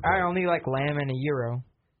fair food? I only like lamb and a gyro.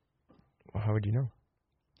 Well, how would you know?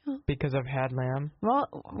 Because I've had lamb. Well,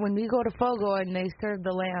 when we go to Fogo and they serve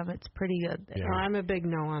the lamb, it's pretty good there. Yeah. I'm a big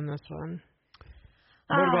no on this one.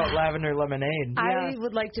 What about lavender lemonade? I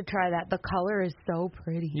would like to try that. The color is so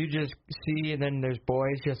pretty. You just see, and then there's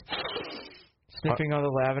boys just sniffing on the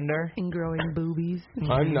lavender. And growing boobies.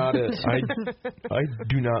 I'm not I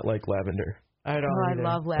do not like lavender. I don't I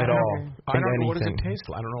love lavender. At all. I don't know. What does it taste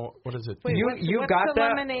like? I don't know. What is it? Wait, you what's got the that?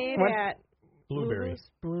 lemonade at Blueberry.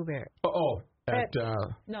 Blueberry. At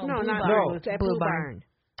no, Blue not Barn. at Blue Barn.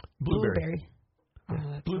 Blueberry.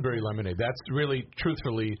 Blueberry lemonade. That's really,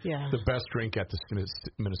 truthfully, the best drink at the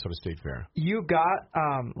Minnesota State Fair. You got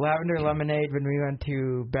lavender lemonade when we went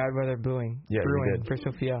to Bad Weather Brewing for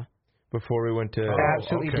Sophia. Before we went to...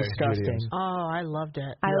 Absolutely disgusting. Oh, I loved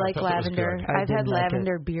it. I like lavender. I've had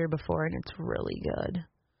lavender beer before, and it's really good.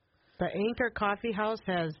 The Anchor Coffee House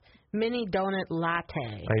has mini donut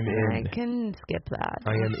latte. I'm in. I can skip that.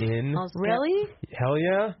 I am in. Really? Hell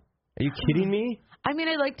yeah. Are you kidding me? I mean,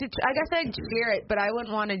 I guess I'd share it, but I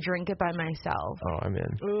wouldn't want to drink it by myself. Oh, I'm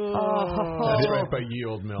in. That's right by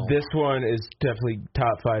Yield Mill. This one is definitely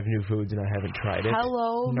top 5 new foods, and I haven't tried it.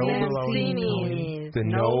 Hello, Mancini's. The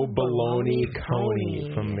No Bologna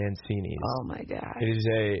Coney from Mancini's. Oh, my God. It is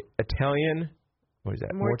a Italian, what is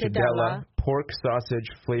that? Mortadella. Pork sausage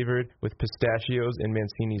flavored with pistachios and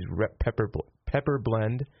Mancini's pepper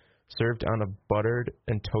blend, served on a buttered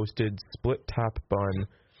and toasted split-top bun,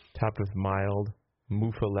 topped with mild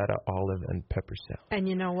muffaletta, olive, and pepper salad. And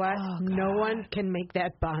you know what? No one can make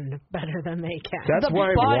that bun better than they can. That's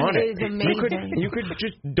why I want it. The bun is amazing. You could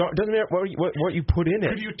just doesn't matter what you put in it.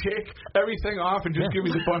 Could you take everything off and just give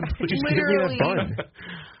me the bun? Just give me that bun.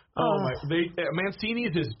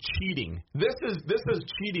 Mancini's is cheating. This is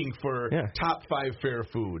cheating for top 5 fair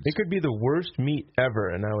foods. It could be the worst meat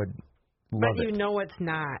ever, and I would love it. But you know it's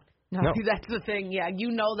not. No, that's the thing. Yeah,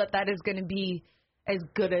 you know that is going to be as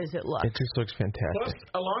good as it looks. It just looks fantastic. Plus,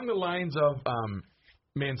 along the lines of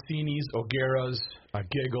Mancini's, O'Gara's,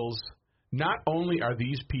 Giggles, not only are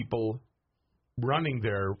these people running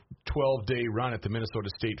their 12-day run at the Minnesota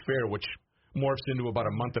State Fair, which morphs into about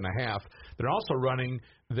a month and a half, they're also running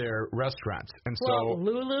their restaurants. And so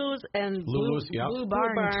Lulu's and Blue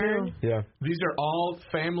Barn too. Yeah. These are all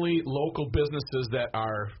family local businesses that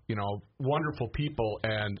are, wonderful people,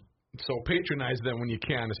 and so patronize them when you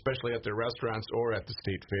can, especially at their restaurants or at the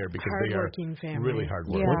state fair, because they are family. really hard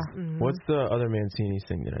work. Yeah. What's the other Mancini's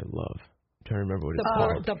thing that I love? trying to remember what it's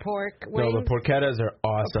called. The pork wings? No, the porchettas are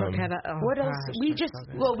awesome. What else? We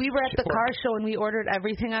were at the car show and we ordered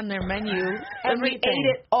everything on their menu and we ate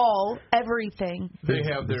it all, everything. They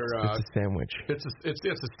have their it's a sandwich. It's a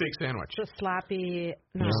steak sandwich. The sloppy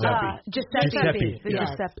Giuseppe.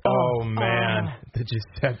 Giuseppe. Oh man, the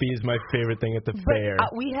Giuseppe is my favorite thing at the fair.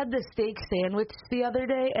 We had the steak sandwich the other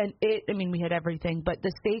day, and we had everything, but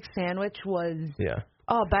the steak sandwich was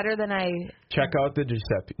better than I. Check out the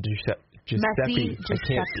Giuseppe. Giuseppe. I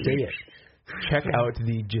can't say it. Check out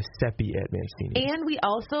the Giuseppe at Mancini. And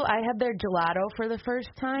I had their gelato for the first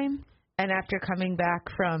time, and after coming back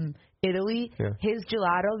from Italy, his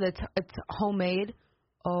gelato it's homemade.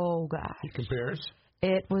 Oh gosh. He compares.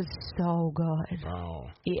 It was so good. Wow.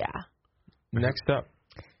 Yeah. Next up,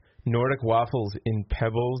 Nordic waffles in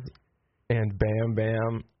Pebbles and Bam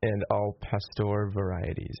Bam and all pastor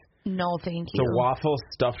varieties. No, thank you. So waffle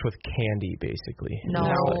stuffed with candy, basically.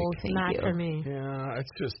 No, thank not you. for me. Yeah,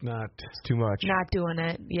 it's just not. It's too much. Not doing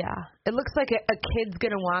it. Yeah, it looks like a kid's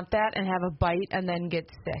gonna want that and have a bite and then get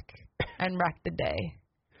sick and wreck the day.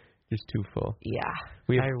 Just too full. Yeah.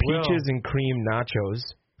 We have peaches and cream nachos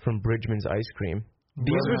from Bridgman's Ice Cream.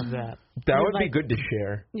 That would be good to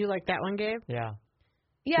share. You like that one, Gabe? Yeah.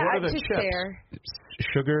 Yeah, I'd just share.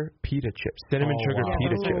 Sugar pita chips. Cinnamon sugar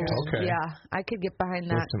pita chips. Okay. Yeah, I could get behind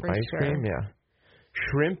that with some for ice sure. cream, yeah.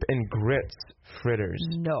 Shrimp and grits fritters.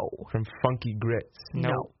 No. From Funky Grits.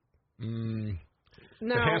 No. No.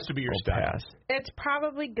 It has to be your style. It's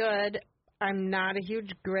probably good. I'm not a huge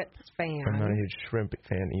grits fan. I'm not a huge shrimp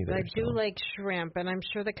fan either. I do like shrimp, and I'm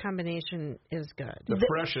sure the combination is good. The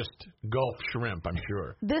freshest Gulf shrimp, I'm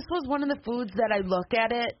sure. This was one of the foods that I look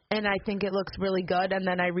at it, and I think it looks really good, and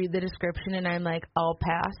then I read the description, and I'm like, I'll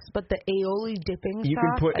pass. But the aioli dipping you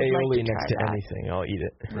sauce, can put aioli like next to that. anything. I'll eat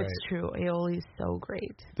it. That's true. Aioli is so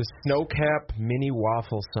great. The Snowcap Mini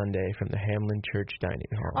Waffle Sundae from the Hamlin Church Dining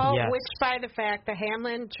Hall. Oh, which by the fact, the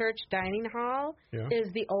Hamlin Church Dining Hall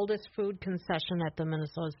is the oldest food concession at the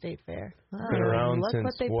Minnesota State Fair. Been around look since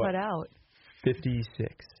what they put out.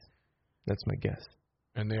 56. That's my guess.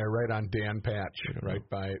 And they are right on Dan Patch, right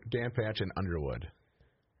by Dan Patch and Underwood,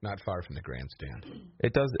 not far from the grandstand.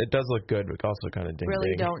 It does look good, but also kind of ding.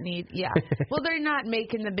 Really don't need, well, they're not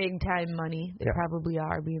making the big time money. They probably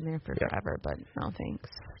are being there for forever, but no thanks.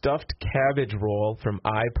 Stuffed cabbage roll from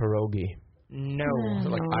iPierogi. No. Is it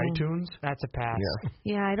like iTunes? That's a pass.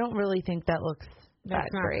 Yeah, I don't really think that looks That's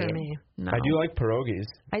not great. for me. No. I do like pierogies.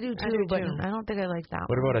 I do too, but I don't think I like that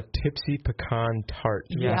What one. about a Tipsy Pecan Tart?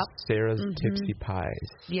 Yep. Sarah's Tipsy Pies.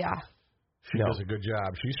 Yeah. She does a good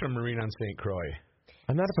job. She's from Marine on St. Croix.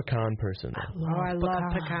 I'm not a pecan person, though. I love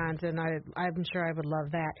pecans, and I'm sure I would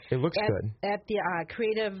love that. It looks good. At the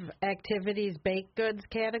Creative Activities Baked Goods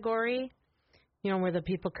category, where the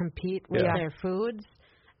people compete with their foods,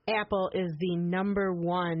 Apple is the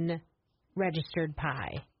 #1 registered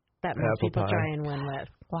pie that most people try and win with.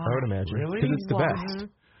 Wow. I would imagine. Really? Because it's the best.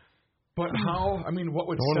 But how? I mean, what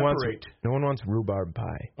would separate? No one wants rhubarb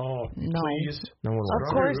pie. Oh, no. Please. No one wants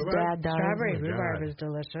Of course, rhubarb? Dad does. Strawberry rhubarb is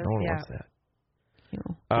delicious. No one wants that.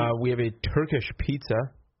 We have a Turkish pizza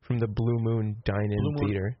from the Blue Moon Dine-In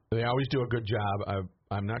Theater. They always do a good job.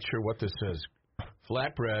 I'm not sure what this is.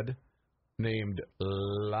 Flatbread named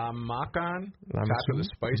Lamakan. Topped with a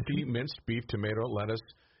spicy minced beef, tomato, lettuce,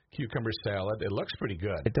 cucumber salad. It looks pretty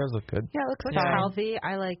good. It does look good. Yeah, it looks healthy.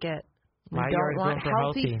 I like it. We don't want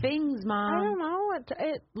healthy things, Mom. I don't know.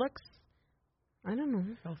 It looks, I don't know.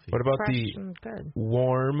 Healthy. What about fresh the and good.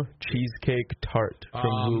 warm cheesecake tart from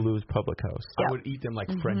Lulu's Public House? I would eat them like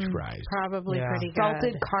French fries. Probably pretty good.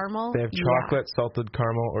 Salted caramel. They have chocolate, salted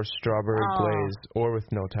caramel, or strawberry glaze, or with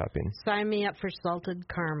no topping. Sign me up for salted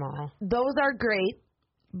caramel. Those are great,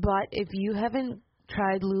 but if you haven't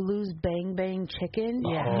tried Lulu's Bang Bang Chicken,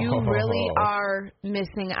 you really are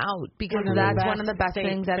missing out because that's one of the best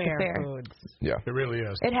things at the fair. Foods. Yeah, it really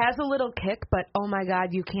is. It has a little kick, but oh my God,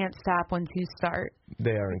 you can't stop once you start.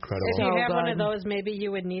 They are incredible. If you have one of those, maybe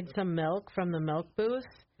you would need some milk from the milk booth.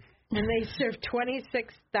 And they serve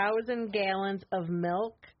 26,000 gallons of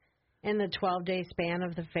milk in the 12-day span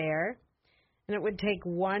of the fair. And it would take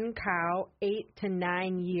one cow 8 to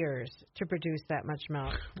 9 years to produce that much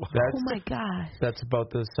milk. Oh my gosh. That's about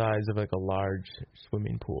the size of like a large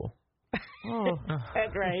swimming pool. Oh,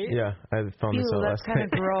 that's right. Yeah, I found this out last night.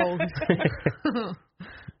 That's kind of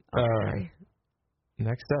gross.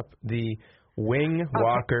 Next up, the Wing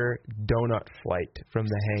Walker Donut Flight from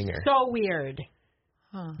the hangar. So weird.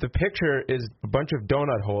 The picture is a bunch of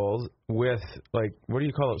donut holes with, like, what do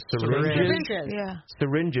you call it? Syringes? Yeah.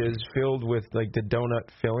 Syringes filled with, like, the donut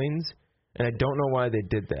fillings. And I don't know why they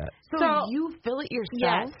did that. So you fill it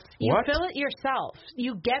yourself? Yes, you What? fill it yourself.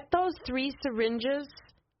 You get those 3 syringes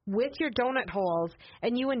with your donut holes,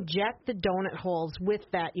 and you inject the donut holes with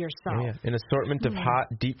that yourself. Oh, yeah. An assortment of hot,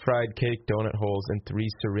 deep-fried cake donut holes and 3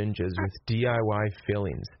 syringes with DIY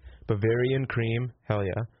fillings. Bavarian cream, hell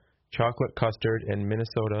yeah, chocolate custard, and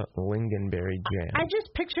Minnesota lingonberry jam. I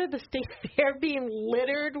just picture the state fair being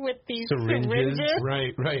littered with these syringes.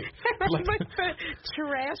 Right. It's like the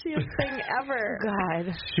trashiest thing ever.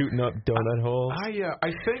 God. Shooting up donut holes.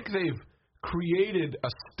 I think they've created a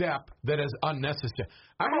step that is unnecessary.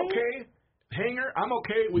 I'm okay. Hanger, I'm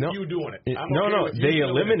okay with you doing it. They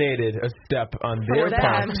eliminated a step on their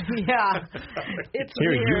part. Yeah. It's Here,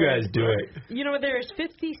 weird. you guys do it. You know, there's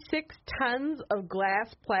 56 tons of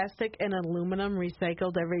glass, plastic, and aluminum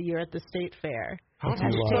recycled every year at the state fair.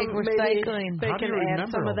 Hashtag recycling. They can add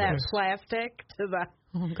some of that plastic to the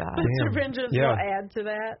syringes. Will add to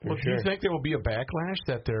that. Well, do you think there will be a backlash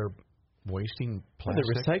that they're wasting plastic?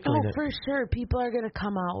 They're recycling it. For sure. People are going to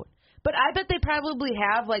come out. But I bet they probably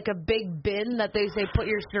have like a big bin that they say put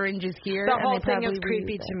your syringes here. The whole thing is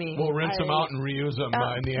creepy to me. We'll rinse them out and reuse them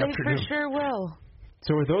in the afternoon. They for sure will.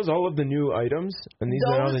 So are those all of the new items? And these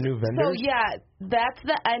are all the new vendors? So yeah, that's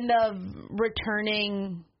the end of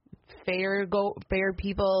returning fair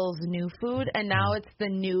people's new food, and now it's the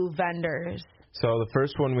new vendors. So the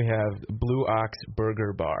first one we have Blue Ox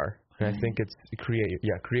Burger Bar. And I think it's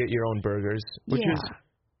create your own burgers, which is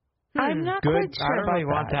I'm not good. quite sure. I don't really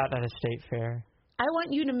want that at a state fair. I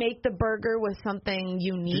want you to make the burger with something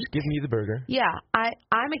unique. Just give me the burger. Yeah,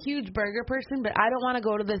 I'm a huge burger person, but I don't want to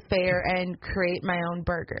go to the fair and create my own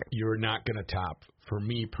burger. You're not going to top, for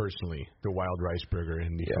me personally, the Wild Rice Burger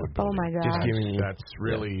in the food building. Oh my god! Just give me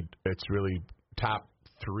it's really top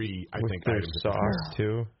 3. I think their items sauce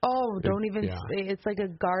too. Oh, don't even say it's like a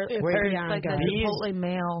garlic. It's like a Chipotle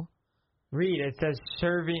mayo. Read, it says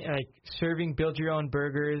serving build your own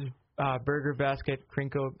burgers, burger basket,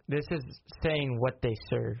 crinkle. This is saying what they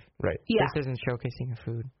serve. Right. Yeah. This isn't showcasing a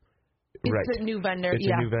food. It's a new vendor. It's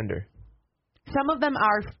a new vendor. Some of them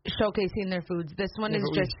are showcasing their foods. This one is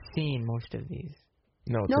just seen most of these.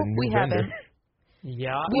 No, it's a new vendor. Haven't.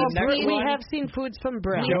 Yeah. We have seen foods from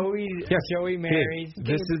Brim. Joey Mary's.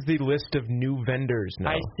 This is the list of new vendors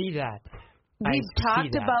now. I see that.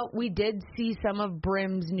 We did see some of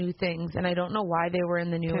Brim's new things, and I don't know why they were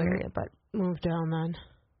in the new area, but move down then.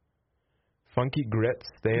 Funky Grits,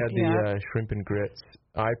 they had the shrimp and grits.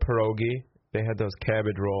 Pierogi, they had those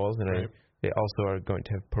cabbage rolls, and they also are going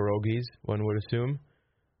to have pierogies, one would assume.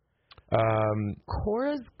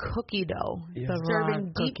 Cora's Cookie Dough,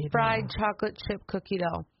 serving deep-fried chocolate chip cookie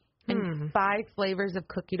dough. And 5 flavors of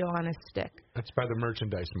cookie dough on a stick. That's by the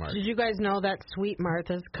Merchandise Mart. Did you guys know that Sweet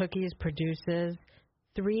Martha's Cookies produces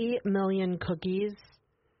 3 million cookies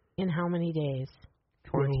in how many days?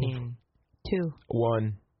 14. 2.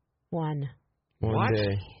 1. One what?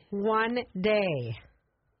 Day. 1 day.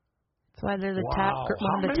 That's why they're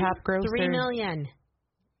one of the top grossers. 3 million.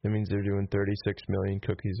 That means they're doing 36 million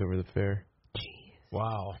cookies over the fair. Jeez.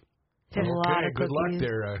 Wow. It's a lot of good luck cookies.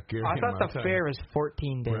 there, Gary. I thought the fair was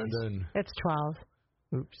 14 days. Brendan. It's 12.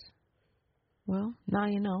 Oops. Well, now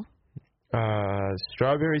you know.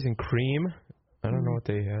 Strawberries and cream. I don't know what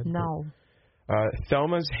they had. No.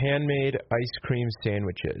 Thelma's handmade ice cream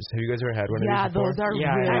sandwiches. Have you guys ever had one of these before? Those are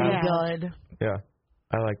really good. Yeah,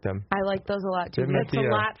 I like them. I like those a lot too. It's a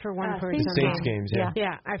lot for one person. Saints games, yeah.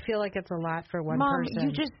 Yeah, I feel like it's a lot for one Mom,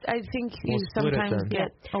 person. I think you sometimes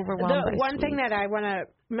get overwhelmed. The one thing that I want to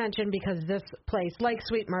mention, because this place, like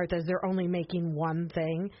Sweet Martha's, they're only making one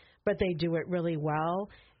thing, but they do it really well,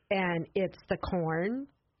 and it's the corn.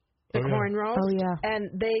 Corn roast. Oh, yeah. And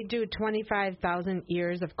they do 25,000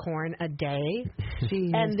 ears of corn a day.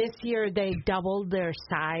 Jeez. And this year they doubled their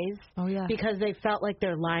size. Oh, yeah. Because they felt like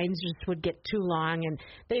their lines just would get too long, and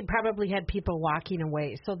they probably had people walking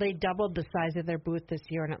away. So they doubled the size of their booth this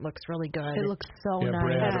year, and it looks really good. It looks so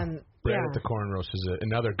nice. Brad at the corn roast is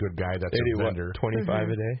another good guy that's a vendor. 25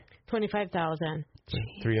 a day? 25,000.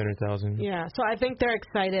 300,000. Yeah, so I think they're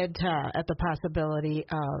excited at the possibility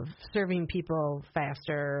of serving people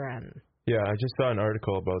faster. And yeah, I just saw an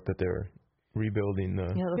article about that they were rebuilding the.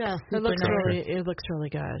 It looks really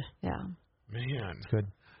good. Yeah. Man, good.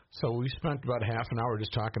 So we spent about half an hour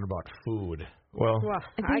just talking about food. Well,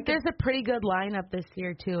 I think there's a pretty good lineup this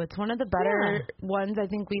year too. It's one of the better ones I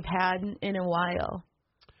think we've had in a while.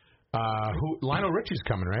 Lionel Richie's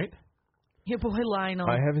coming, right? Your boy Lionel.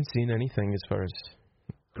 I haven't seen anything as far as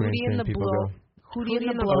Hootie and the Hootie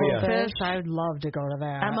and the Blowfish. I would love to go to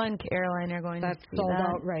that. Emma and Caroline are going to see that. That's sold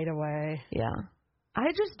out right away. Yeah.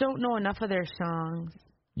 I just don't know enough of their songs.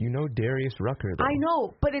 Darius Rucker, though. I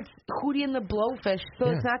know, but it's Hootie and the Blowfish, so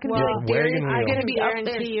it's not going to be like Darius. I'm going to be up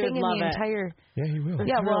there you singing love the it. entire. Yeah, he will.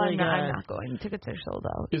 Yeah, well, really I'm not going. Tickets are sold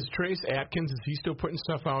out. Is Trace Atkins, is he still putting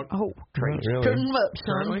stuff out? Oh, Trace. Really? Turn them up,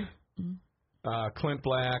 son. Currently? Clint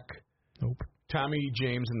Black. Nope. Tommy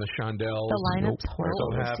James and the Shondells. The lineup's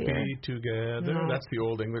horrible So this Happy year. Together. No. That's the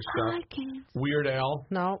old English stuff. I can't. Weird Al.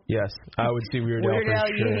 No. Yes, I would see Weird Al Weird for Al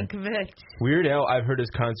sure. Yankovic. Weird Al, I've heard his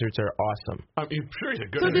concerts are awesome. I'm sure he's a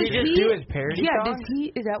good So does Does he just do his parody Yeah, songs? does he?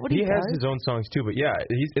 Is that what he He does? has his own songs too, but yeah,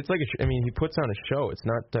 it's like he puts on a show. It's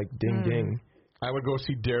not like ding ding. I would go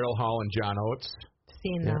see Daryl Hall and John Oates.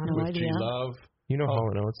 Seen Yeah. that. No with idea. G Love. You know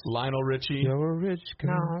Hall and Oates. Lionel Richie. You're a rich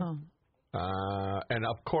girl. No. And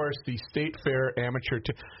of course the State Fair Amateur.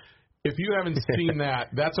 If you haven't seen that,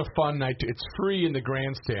 that's a fun night. It's free in the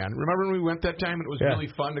grandstand. Remember when we went that time? It was really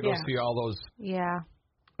fun to go see all those. Yeah.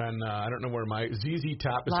 And I don't know where my ZZ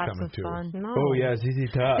Top is Lots coming of too. fun. No. Oh yeah,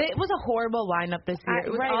 ZZ Top. It was a horrible lineup this year.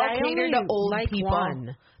 It was all I catered to only old like people.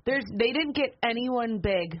 one. They didn't get anyone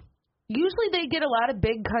big. Usually they get a lot of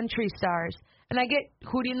big country stars. And I get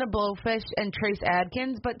Hootie and the Blowfish and Trace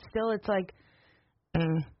Adkins, but still it's like,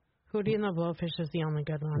 Hootie and the Blowfish is the only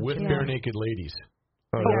good one. With Bare Naked Ladies.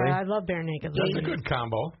 Oh, Yeah, really? I love Bare Naked That's Ladies. a good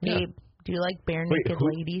combo. Gabe, do you like Bare Naked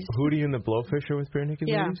Ladies? Hootie and the Blowfish are with Bare Naked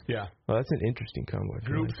Yeah. Ladies? Yeah. Well, that's an interesting combo. I feel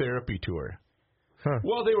Group like. therapy tour. Huh.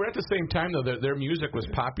 Well, they were at the same time though. Their music was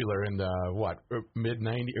popular in the mid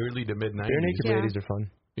 '90s, early to mid '90s. Bare Naked Ladies are fun.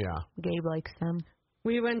 Yeah. Gabe likes them.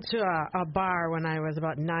 We went to a bar when I was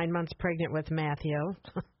about 9 months pregnant with Matthew,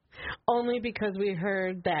 only because we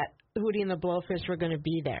heard that Hootie and the Blowfish were going to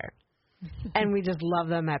be there, and we just loved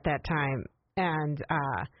them at that time. And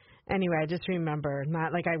anyway, I just remember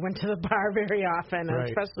I went to the bar very often,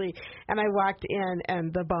 and I walked in,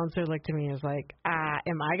 and the bouncer looked at me and was like,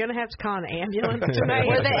 am I going to have to call an ambulance tonight?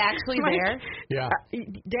 Were they actually there? Yeah.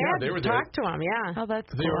 Dad they were there. talked to him, yeah. Oh, that's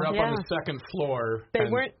They cool. were up on the second floor. They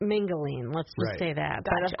weren't mingling, let's just say that.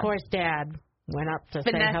 But, of course, Dad went up to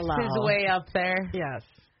say hello. Finessed his way up there. Yes.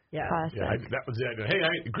 Yeah. Yeah, that was it.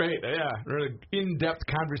 Hey, great. Yeah, really in-depth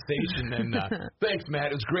conversation. And thanks, Matt.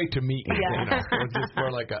 It was great to meet you. Yeah. It was just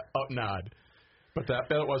more like a up nod. But that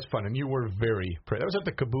was fun, and you were very pretty. That was at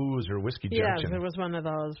the Caboose or Whiskey Junction. Yes, it was one of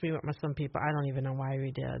those. We went with some people. I don't even know why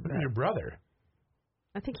we did. But Your brother.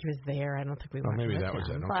 I think he was there. I don't think we went. Maybe with that was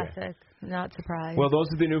him. it. Okay. Classic. Not surprised. Well, those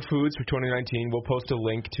are the new foods for 2019. We'll post a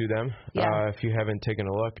link to them. Yeah. If you haven't taken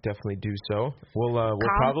a look, definitely do so. We'll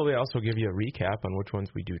probably also give you a recap on which ones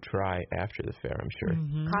we do try after the fair, I'm sure.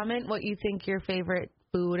 Mm-hmm. Comment what you think your favorite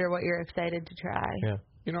food or what you're excited to try. Yeah.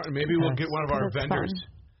 You know, maybe we'll get one of our vendors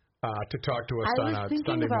to talk to us on a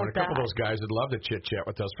Sunday morning. A couple of those guys would love to chit-chat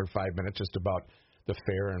with us for 5 minutes just about the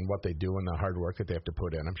fair and what they do and the hard work that they have to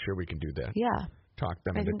put in. I'm sure we can do that. Yeah. Talk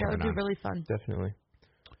them I think that would be on. really fun. Definitely.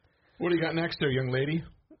 What do you got next there, young lady?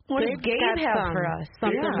 What does Gabe have for us?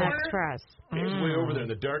 Something next for us. He's way over there in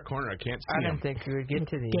the dark corner. I can't see I him. didn't think we would get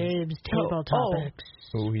to these. Gabe's table topics.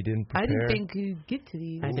 Oh, he didn't prepare. I didn't think you'd get to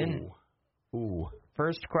these. I didn't. Ooh.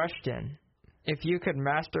 First question. If you could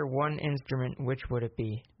master one instrument, which would it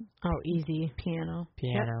be? Oh, easy. Piano.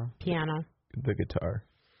 Piano. Yep. Piano. The guitar.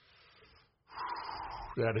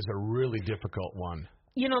 That is a really difficult one.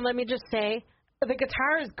 You know, let me just say, the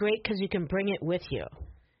guitar is great because you can bring it with you.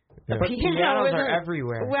 Yeah. But pianos isn't- are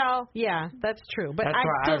everywhere. Well, yeah, that's true. But That's I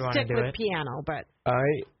why still I'd wanna stick do with it. piano. But I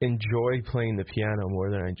enjoy playing the piano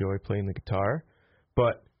more than I enjoy playing the guitar.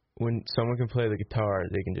 But when someone can play the guitar,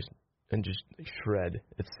 they can just shred.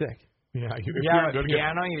 It's sick. Yeah, With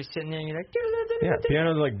piano, you're sitting there and you're like, Yeah,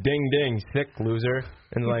 piano's like ding ding, sick loser.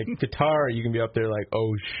 And like guitar, you can be up there like,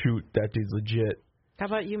 oh shoot, that dude's legit. how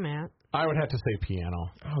about you, Matt? I would have to say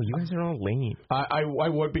piano. Oh, you guys are all lame. I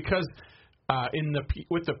would because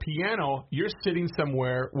with the piano, you're sitting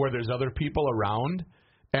somewhere where there's other people around,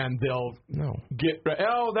 and they'll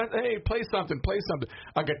play something.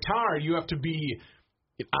 A guitar, you have to be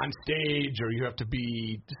on stage or you have to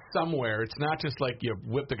be somewhere. It's not just like you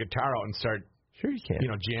whip the guitar out and start, Sure you can.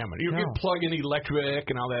 jamming. You can plug in electric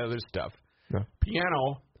and all that other stuff. No.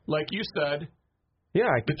 Piano, like you said, Yeah,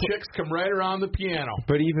 the chicks come right around the piano.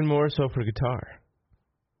 but even more so for guitar.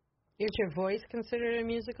 Is your voice considered a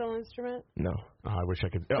musical instrument? No. Oh, I wish I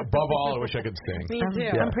could. Above all, I wish I could sing. Me too.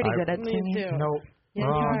 Yeah, I'm pretty good at Me singing. too. nope. Yeah, you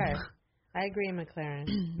Wrong. are. I agree, McLaren.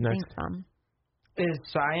 Next. Thanks, Mom. Is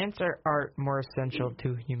science or art more essential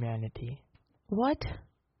to humanity? What?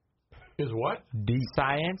 Is what? Deep.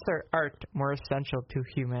 Science or art more essential to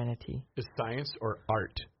humanity? Is science or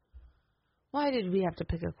art? Why did we have to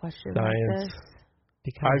pick a question Science. like this?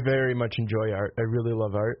 Because I very much enjoy art. I really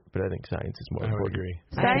love art, but I think science is more I would important. agree.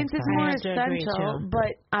 Science is I more have to agree, essential, too.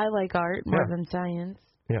 but I like art more Yeah. than science.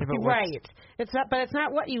 Yeah. Right. It's not, but it's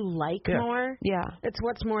not what you like more. Yeah. It's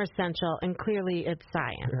what's more essential, and clearly it's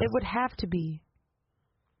science. It would have to be.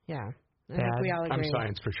 Yeah. I think we all agree. I'm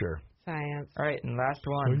science for sure. Science. All right, and last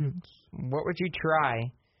one. What would you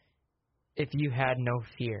try if you had no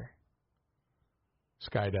fear?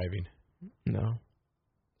 Skydiving. No.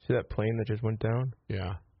 See that plane that just went down?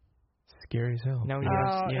 Yeah. Scary as hell. No, you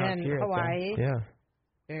don't. You don't in fear Hawaii. it. Yeah.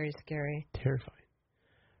 Very scary. Terrifying.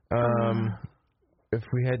 If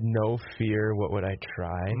we had no fear, what would I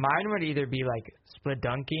try? Mine would either be like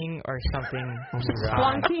spelunking or something.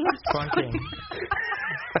 Splunking? Splunking.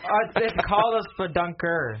 It's called a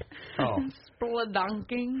spelunker. Oh.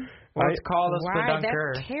 Spelunking? Well, it's called a spelunker.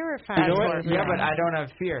 That's terrifying. You know what? Yeah, but I don't have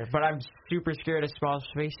fear. But I'm super scared of small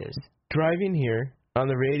spaces. Driving here, on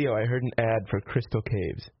the radio, I heard an ad for Crystal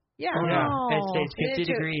Caves. Yeah. It stays 50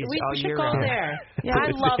 degrees all year round. We should go there. Yeah,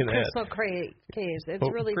 I love Crystal Caves. It's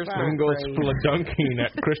really fun. We can go spelunking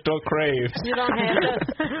at Crystal Caves. You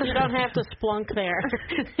don't have to splunk there.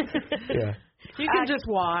 Yeah. You can just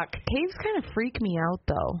walk. Caves kind of freak me out,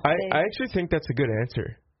 though. I actually think that's a good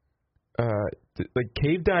answer. Like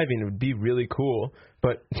cave diving would be really cool,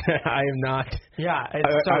 but I am not. Yeah,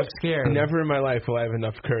 it's so scary. Never in my life will I have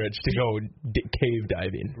enough courage to go cave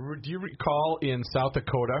diving. Do you recall in South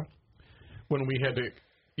Dakota when you had to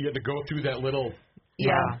go through that little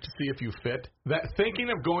to see if you fit? That thinking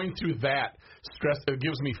of going through that stress, it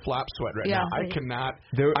gives me flop sweat right now. I cannot.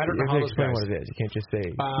 I don't know how to explain what it is. You can't just say.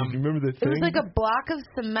 You remember the thing? It was like a block of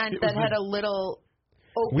cement that had a little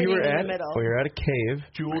opening in the middle. We were at a cave.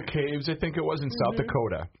 Jewel Caves, I think it was, in South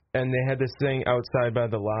Dakota. And they had this thing outside by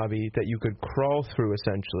the lobby that you could crawl through,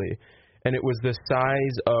 essentially. And it was the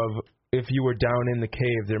size of, if you were down in the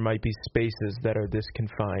cave, there might be spaces that are this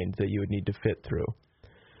confined that you would need to fit through.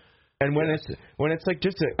 And when it's like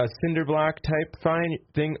just a cinder block type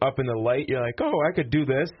thing up in the light, you're like, oh, I could do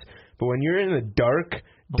this. But when you're in the dark,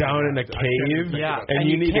 down in a cave, and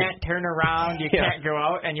you can't turn around, you can't go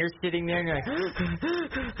out, and you're sitting there and you're like,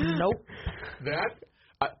 nope.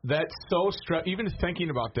 That's so even thinking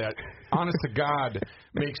about that, honest to God,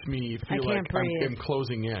 makes me feel like I'm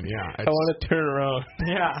closing in. Yeah, I want to turn around.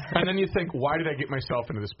 Yeah, and then you think, why did I get myself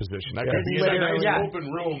into this position? I could be in an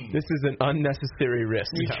open room. This is an unnecessary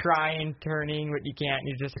risk. You try and turning, but you can't.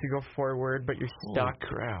 You just go forward, but you're stuck.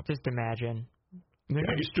 Holy crap! Just imagine.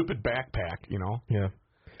 Your stupid backpack, Yeah.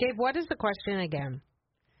 Gabe, what is the question again?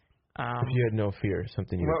 If you had no fear,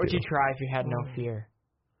 something you What would would you try if you had no fear?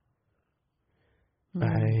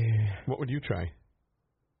 What would you try,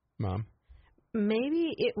 Mom?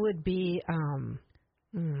 Maybe it would be, gosh,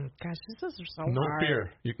 this is so hard. No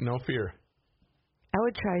fear. No fear. I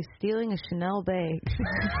would try stealing a Chanel bag.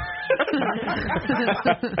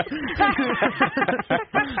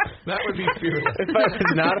 That would be fearless. If I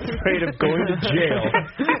was not afraid of going to jail.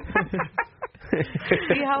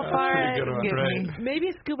 See how far I can get me.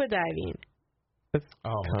 Maybe scuba diving.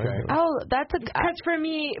 Okay. Oh, that's because for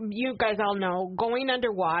me, you guys all know, going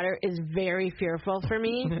underwater is very fearful for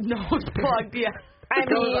me. Nose plugged, yeah. I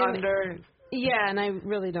mean, under. Yeah, and I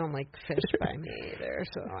really don't like fish by me either,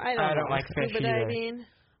 so I don't like scuba fish diving.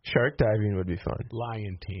 Shark diving would be fun.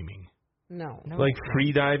 Lion taming. No. Like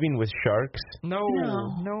free diving with sharks? No.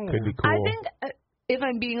 Could be cool. I think if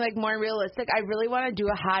I'm being like more realistic, I really want to do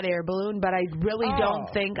a hot air balloon, but I really don't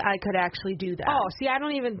think I could actually do that. Oh, see, I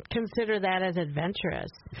don't even consider that as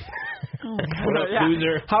adventurous.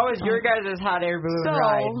 Loser. How was your guys' hot air balloon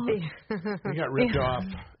ride? We got ripped off.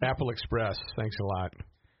 Apple Express. Thanks a lot.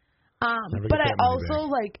 But I also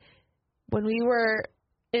like when we were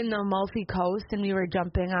in the Amalfi Coast and we were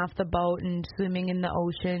jumping off the boat and swimming in the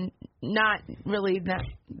ocean.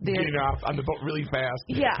 Getting off on the boat really fast.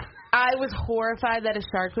 Yeah. I was horrified that a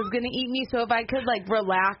shark was going to eat me. So if I could like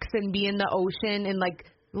relax and be in the ocean and like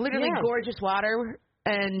literally gorgeous water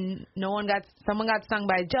and someone got stung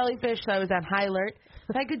by a jellyfish, so I was on high alert.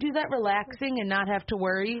 If I could do that relaxing and not have to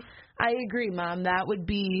worry, I agree, Mom. That would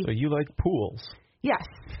be. So you like pools? Yes,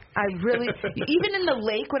 I really. Even in the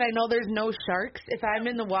lake when I know there's no sharks, if I'm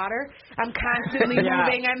in the water, I'm constantly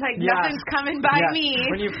moving. I'm like, nothing's coming by me.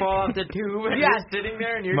 When you fall off the tube and you're sitting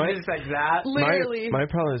there and you're just like that. Literally. My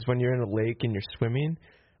problem is when you're in a lake and you're swimming,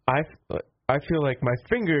 I feel like my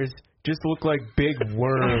fingers just look like big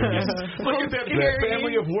worms. Look at that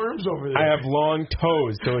family of worms over there. I have long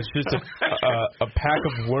toes, so it's just a pack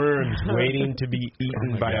of worms waiting to be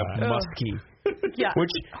eaten by a muskie. Yeah,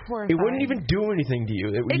 which it wouldn't even do anything to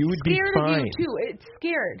you. You would be fine. Of you too. It's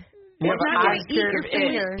scared. Yeah, it's not going to eat your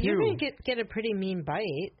finger. You're going to get a pretty mean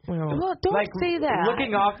bite. Well, don't say that.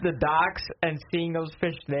 Looking off the docks and seeing those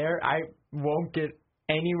fish there, I won't get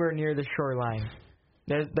anywhere near the shoreline.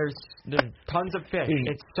 There's tons of fish.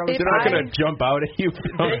 It's so. They're not going to jump out at you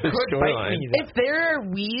from the shoreline. If there are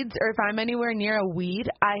weeds, or if I'm anywhere near a weed,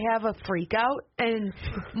 I have a freak out. And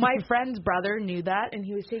my friend's brother knew that, and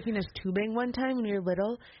he was taking us tubing one time when we were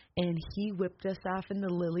little, and he whipped us off in the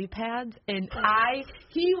lily pads, and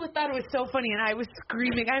he thought it was so funny, and I was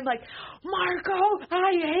screaming. I'm like, Marco,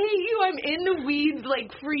 I hate you. I'm in the weeds,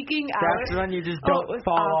 like freaking out. That's when you just don't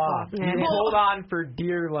fall off. You hold on for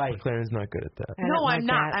dear life. Claren's not good at that. No, I'm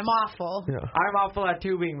not. I'm awful. Yeah. I'm awful at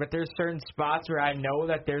tubing, but there's certain spots where I know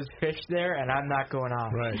that there's fish there, and I'm not going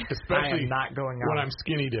off. Right, especially I am not going off when I'm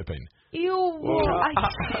skinny dipping. Ew. Ew.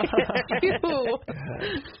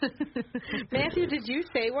 Matthew, did you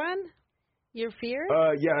say one? Your fear?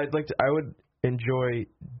 Yeah, I would enjoy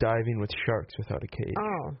diving with sharks without a cage.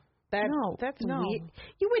 Oh. That's weird.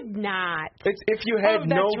 You would not. It's if you had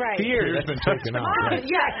no right. fear. That's been taken out. Right.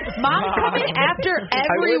 Yeah, Mom's coming after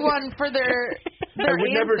everyone for their I would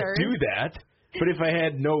answers. never do that. But if I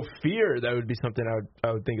had no fear, that would be something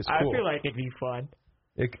I would think is cool. I feel like it'd be fun.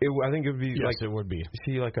 I think it would be it would be.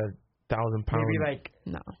 See like a 1,000-pound.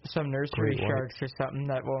 Maybe some nursery sharks or something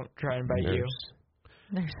that won't try and bite you.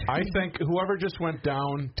 I think whoever just went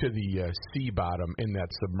down to the sea bottom in that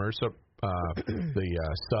submersible,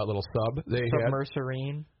 little sub they had.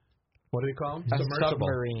 Submerserine. What do they call them?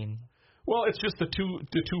 Submarine. Well, it's just the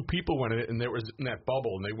two people went in it, and there was in that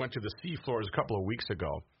bubble, and they went to the sea floors a couple of weeks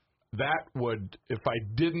ago. That would, if I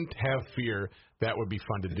didn't have fear, that would be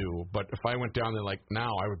fun to do. But if I went down there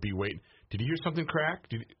now, I would be waiting. Did you hear something crack?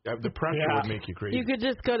 The pressure would make you crazy. You could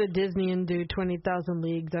just go to Disney and do 20,000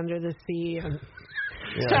 Leagues Under the Sea and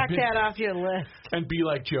check that off your list. And be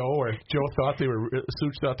like Joe, or Such thought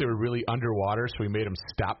they were really underwater, so we made him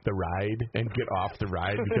stop the ride and get off the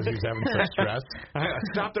ride because he was having such stress.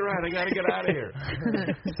 Stop the ride! I got to get out of here.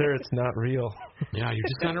 Sir, it's not real. Yeah, you're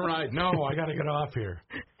just on a ride. No, I got to get off here.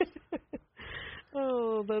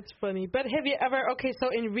 Oh, that's funny. But have you ever? Okay, so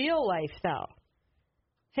in real life, though,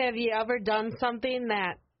 have you ever done something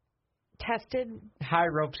that tested high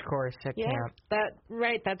ropes course at camp?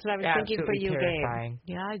 That's what I was thinking for you, terrifying.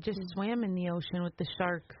 Gabe. Yeah, I just swam in the ocean with the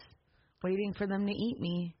sharks, waiting for them to eat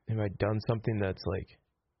me. Have I done something that's like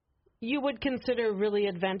you would consider really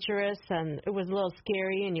adventurous, and it was a little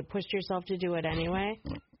scary, and you pushed yourself to do it anyway?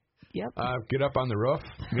 Yep. Get up on the roof.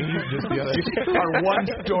 Me, just the other. Our one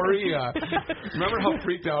story. Remember how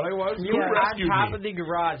freaked out I was? You were on top of the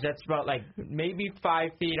garage. That's about maybe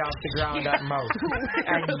 5 feet off the ground at most,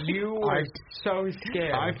 and you were so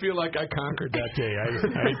scared. I feel like I conquered that day.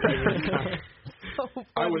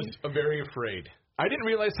 I was very afraid. I didn't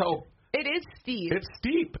realize how. It is steep. It's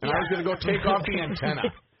steep, and I was going to go take off the antenna.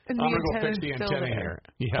 I'm going to go fix the antenna here.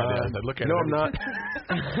 Yeah, I look at it. No, I'm not.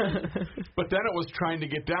 But then it was trying to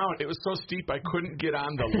get down. It was so steep I couldn't get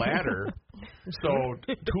on the ladder. So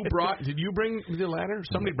did you bring the ladder?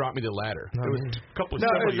 Somebody brought me the ladder. It was a couple of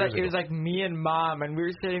years ago. It was like me and Mom, and we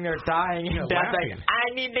were sitting there dying, and Dad's like,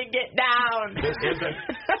 I need to get down. This isn't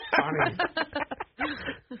funny.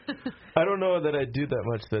 I don't know that I do that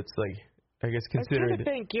much that's I guess considered.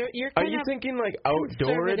 You're Are you thinking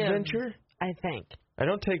outdoor adventure? I think. I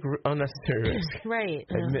don't take unnecessary risks. Right.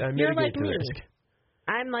 I You're mitigate like the me. risk.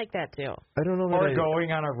 I'm like that too. I don't know that Or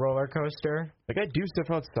going on a roller coaster. I do stuff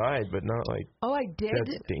outside, but not Oh, I did.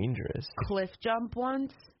 That's dangerous. Cliff jump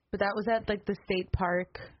once, but that was at the state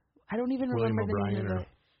park. I don't even remember the name of it.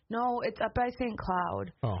 No, it's up by St.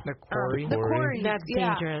 Cloud. Oh, the quarry. The quarry. That's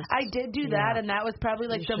dangerous. I did do that, and that was probably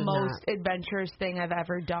the most adventurous thing I've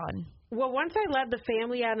ever done. Well, once I led the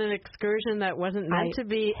family on an excursion that wasn't meant to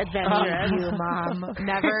be adventurous. Thank you, Mom.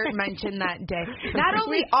 Never mention that day. Not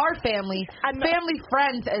only our family, family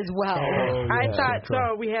friends as well. Oh, yeah. I thought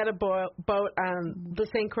so. We had a boat on the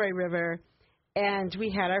St. Croix River, and we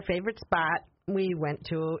had our favorite spot. We went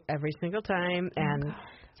to every single time, and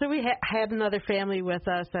so we had another family with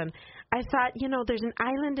us, and I thought, there's an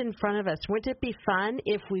island in front of us. Wouldn't it be fun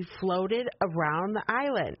if we floated around the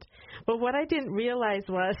island? But what I didn't realize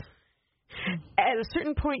was at a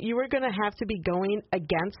certain point you were going to have to be going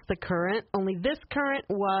against the current, only this current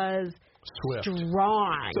was swift. It's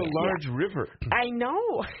Strong. a large river. I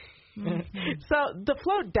know. So the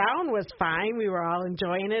float down was fine. We were all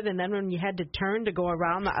enjoying it, and then when you had to turn to go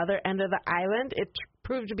around the other end of the island, it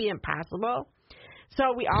proved to be impossible.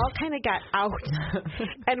 So we all kind of got out,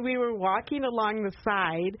 and we were walking along the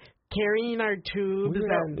side, carrying our tubes.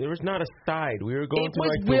 There was not a side. We were going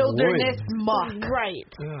through the wilderness muck. Right.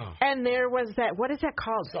 Yeah. And there was that, what is that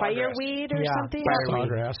called? Fireweed or something?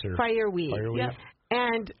 Fireweed. Yep.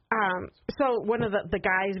 And so one of the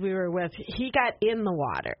guys we were with, he got in the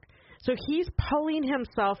water. So he's pulling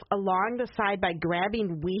himself along the side by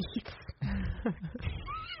grabbing weeds.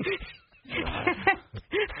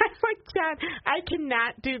 I'm like, John, I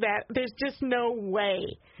cannot do that. There's just no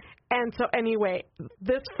way. And so anyway,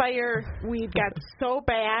 this fire weed got so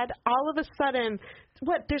bad, all of a sudden,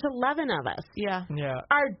 there's 11 of us. Yeah.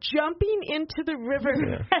 Are jumping into the river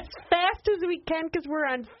as fast as we can because we're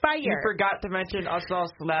on fire. You forgot to mention us all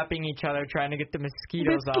slapping each other trying to get the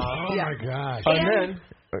mosquitoes off. Oh, my gosh. And then...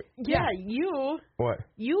 you... What?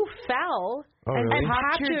 You fell and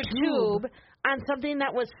popped your tube on something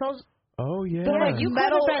that was so... Oh, yeah. You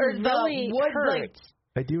could have been really hurt.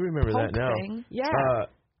 I do remember that now. Yeah.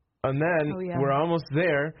 And then we're almost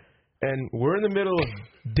there, and we're in the middle of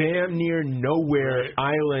damn near nowhere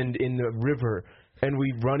island in the river, and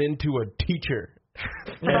we run into a teacher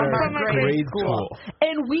at our grade school.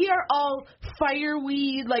 And we are all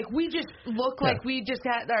fireweed, like we just look like we just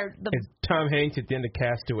had It's Tom Hanks at the end of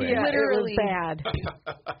Castaway. Yeah, literally. It was bad.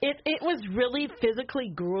 It was really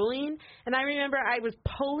physically grueling, and I remember I was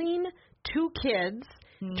pulling 2 kids,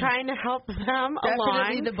 trying to help them along.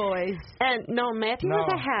 Definitely the boys. And Matthew was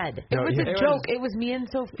ahead. It was a joke. It was me and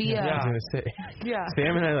Sophia. I was going to say. Yeah.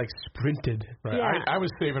 Sam and I sprinted. Right. Yeah. I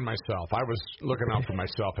was saving myself. I was looking out for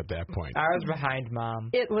myself at that point. I was behind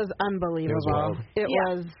Mom. It was unbelievable. It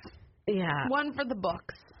was, one for the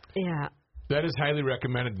books. Yeah. That is highly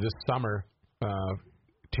recommended this summer.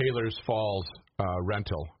 Taylor's Falls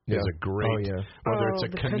rental is a great, whether it's a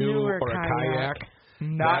canoe or a kayak.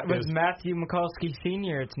 Not with Matthew Mikulski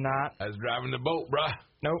Sr., it's not. I was driving the boat, bruh.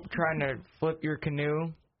 Nope, trying to flip your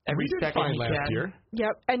canoe every second you can. Last year.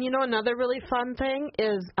 Yep, and another really fun thing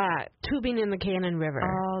is tubing in the Cannon River.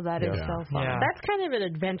 Oh, that is so fun. Yeah. That's kind of an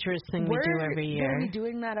adventurous thing we do every year. We're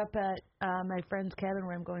doing that up at my friend's cabin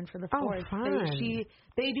where I'm going for the 4th. Fun.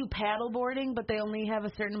 They do paddle boarding, but they only have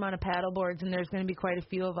a certain amount of paddle boards, and there's going to be quite a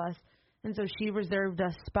few of us. And so she reserved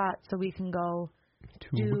us spots so we can go.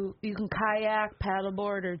 You can kayak,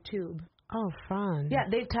 paddleboard, or tube. Oh, fun. Yeah,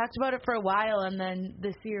 they've talked about it for a while, and then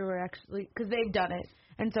this year we're actually, because they've done it.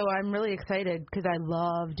 And so I'm really excited because I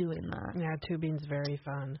love doing that. Yeah, tubing's very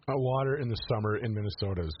fun. Water in the summer in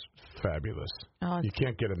Minnesota is fabulous. You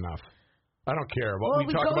can't get enough. I don't care. We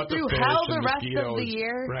talk go about through the fish hell and the rest mosquitoes. of the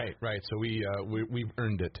year. Right. So we've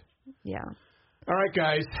earned it. Yeah. All right,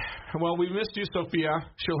 guys. Well, we missed you, Sophia.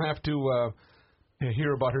 She'll have to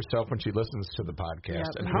hear about herself when she listens to the podcast. Yep.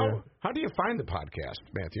 And how do you find the podcast,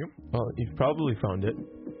 Matthew? Well, you've probably found it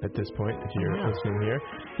at this point if you're listening here.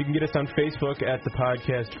 You can get us on Facebook at The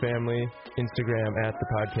Podcast Family, Instagram at The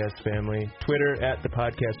Podcast Family, Twitter at The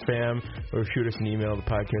Podcast Fam, or shoot us an email,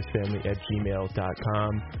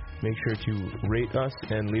 thepodcastfamily@gmail.com. Make sure to rate us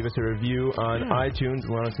and leave us a review on iTunes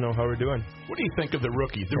and let us know how we're doing. What do you think of the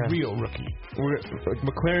rookie, the real rookie?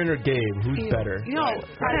 McLaren or Gabe? Who's better?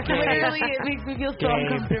 Literally, it makes me feel so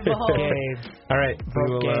uncomfortable. Gabe. All right.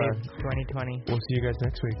 Gabe 2020. We'll see you guys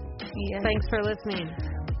next week. Thanks for listening.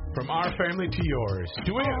 From our family to yours.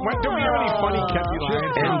 Do we have any funny catchy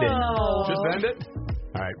lines? End it. Just end it?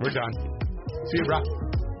 All right, we're done. See you, bro.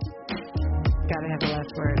 Gotta have the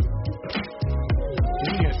last word.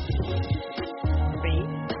 Dang it.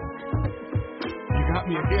 You got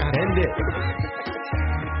me again. End it.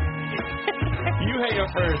 You hang up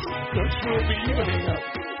first. Don't Schmoopy, you hang up.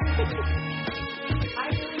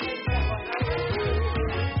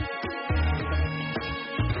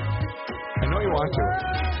 I know you want to.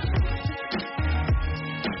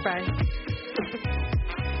 Bye.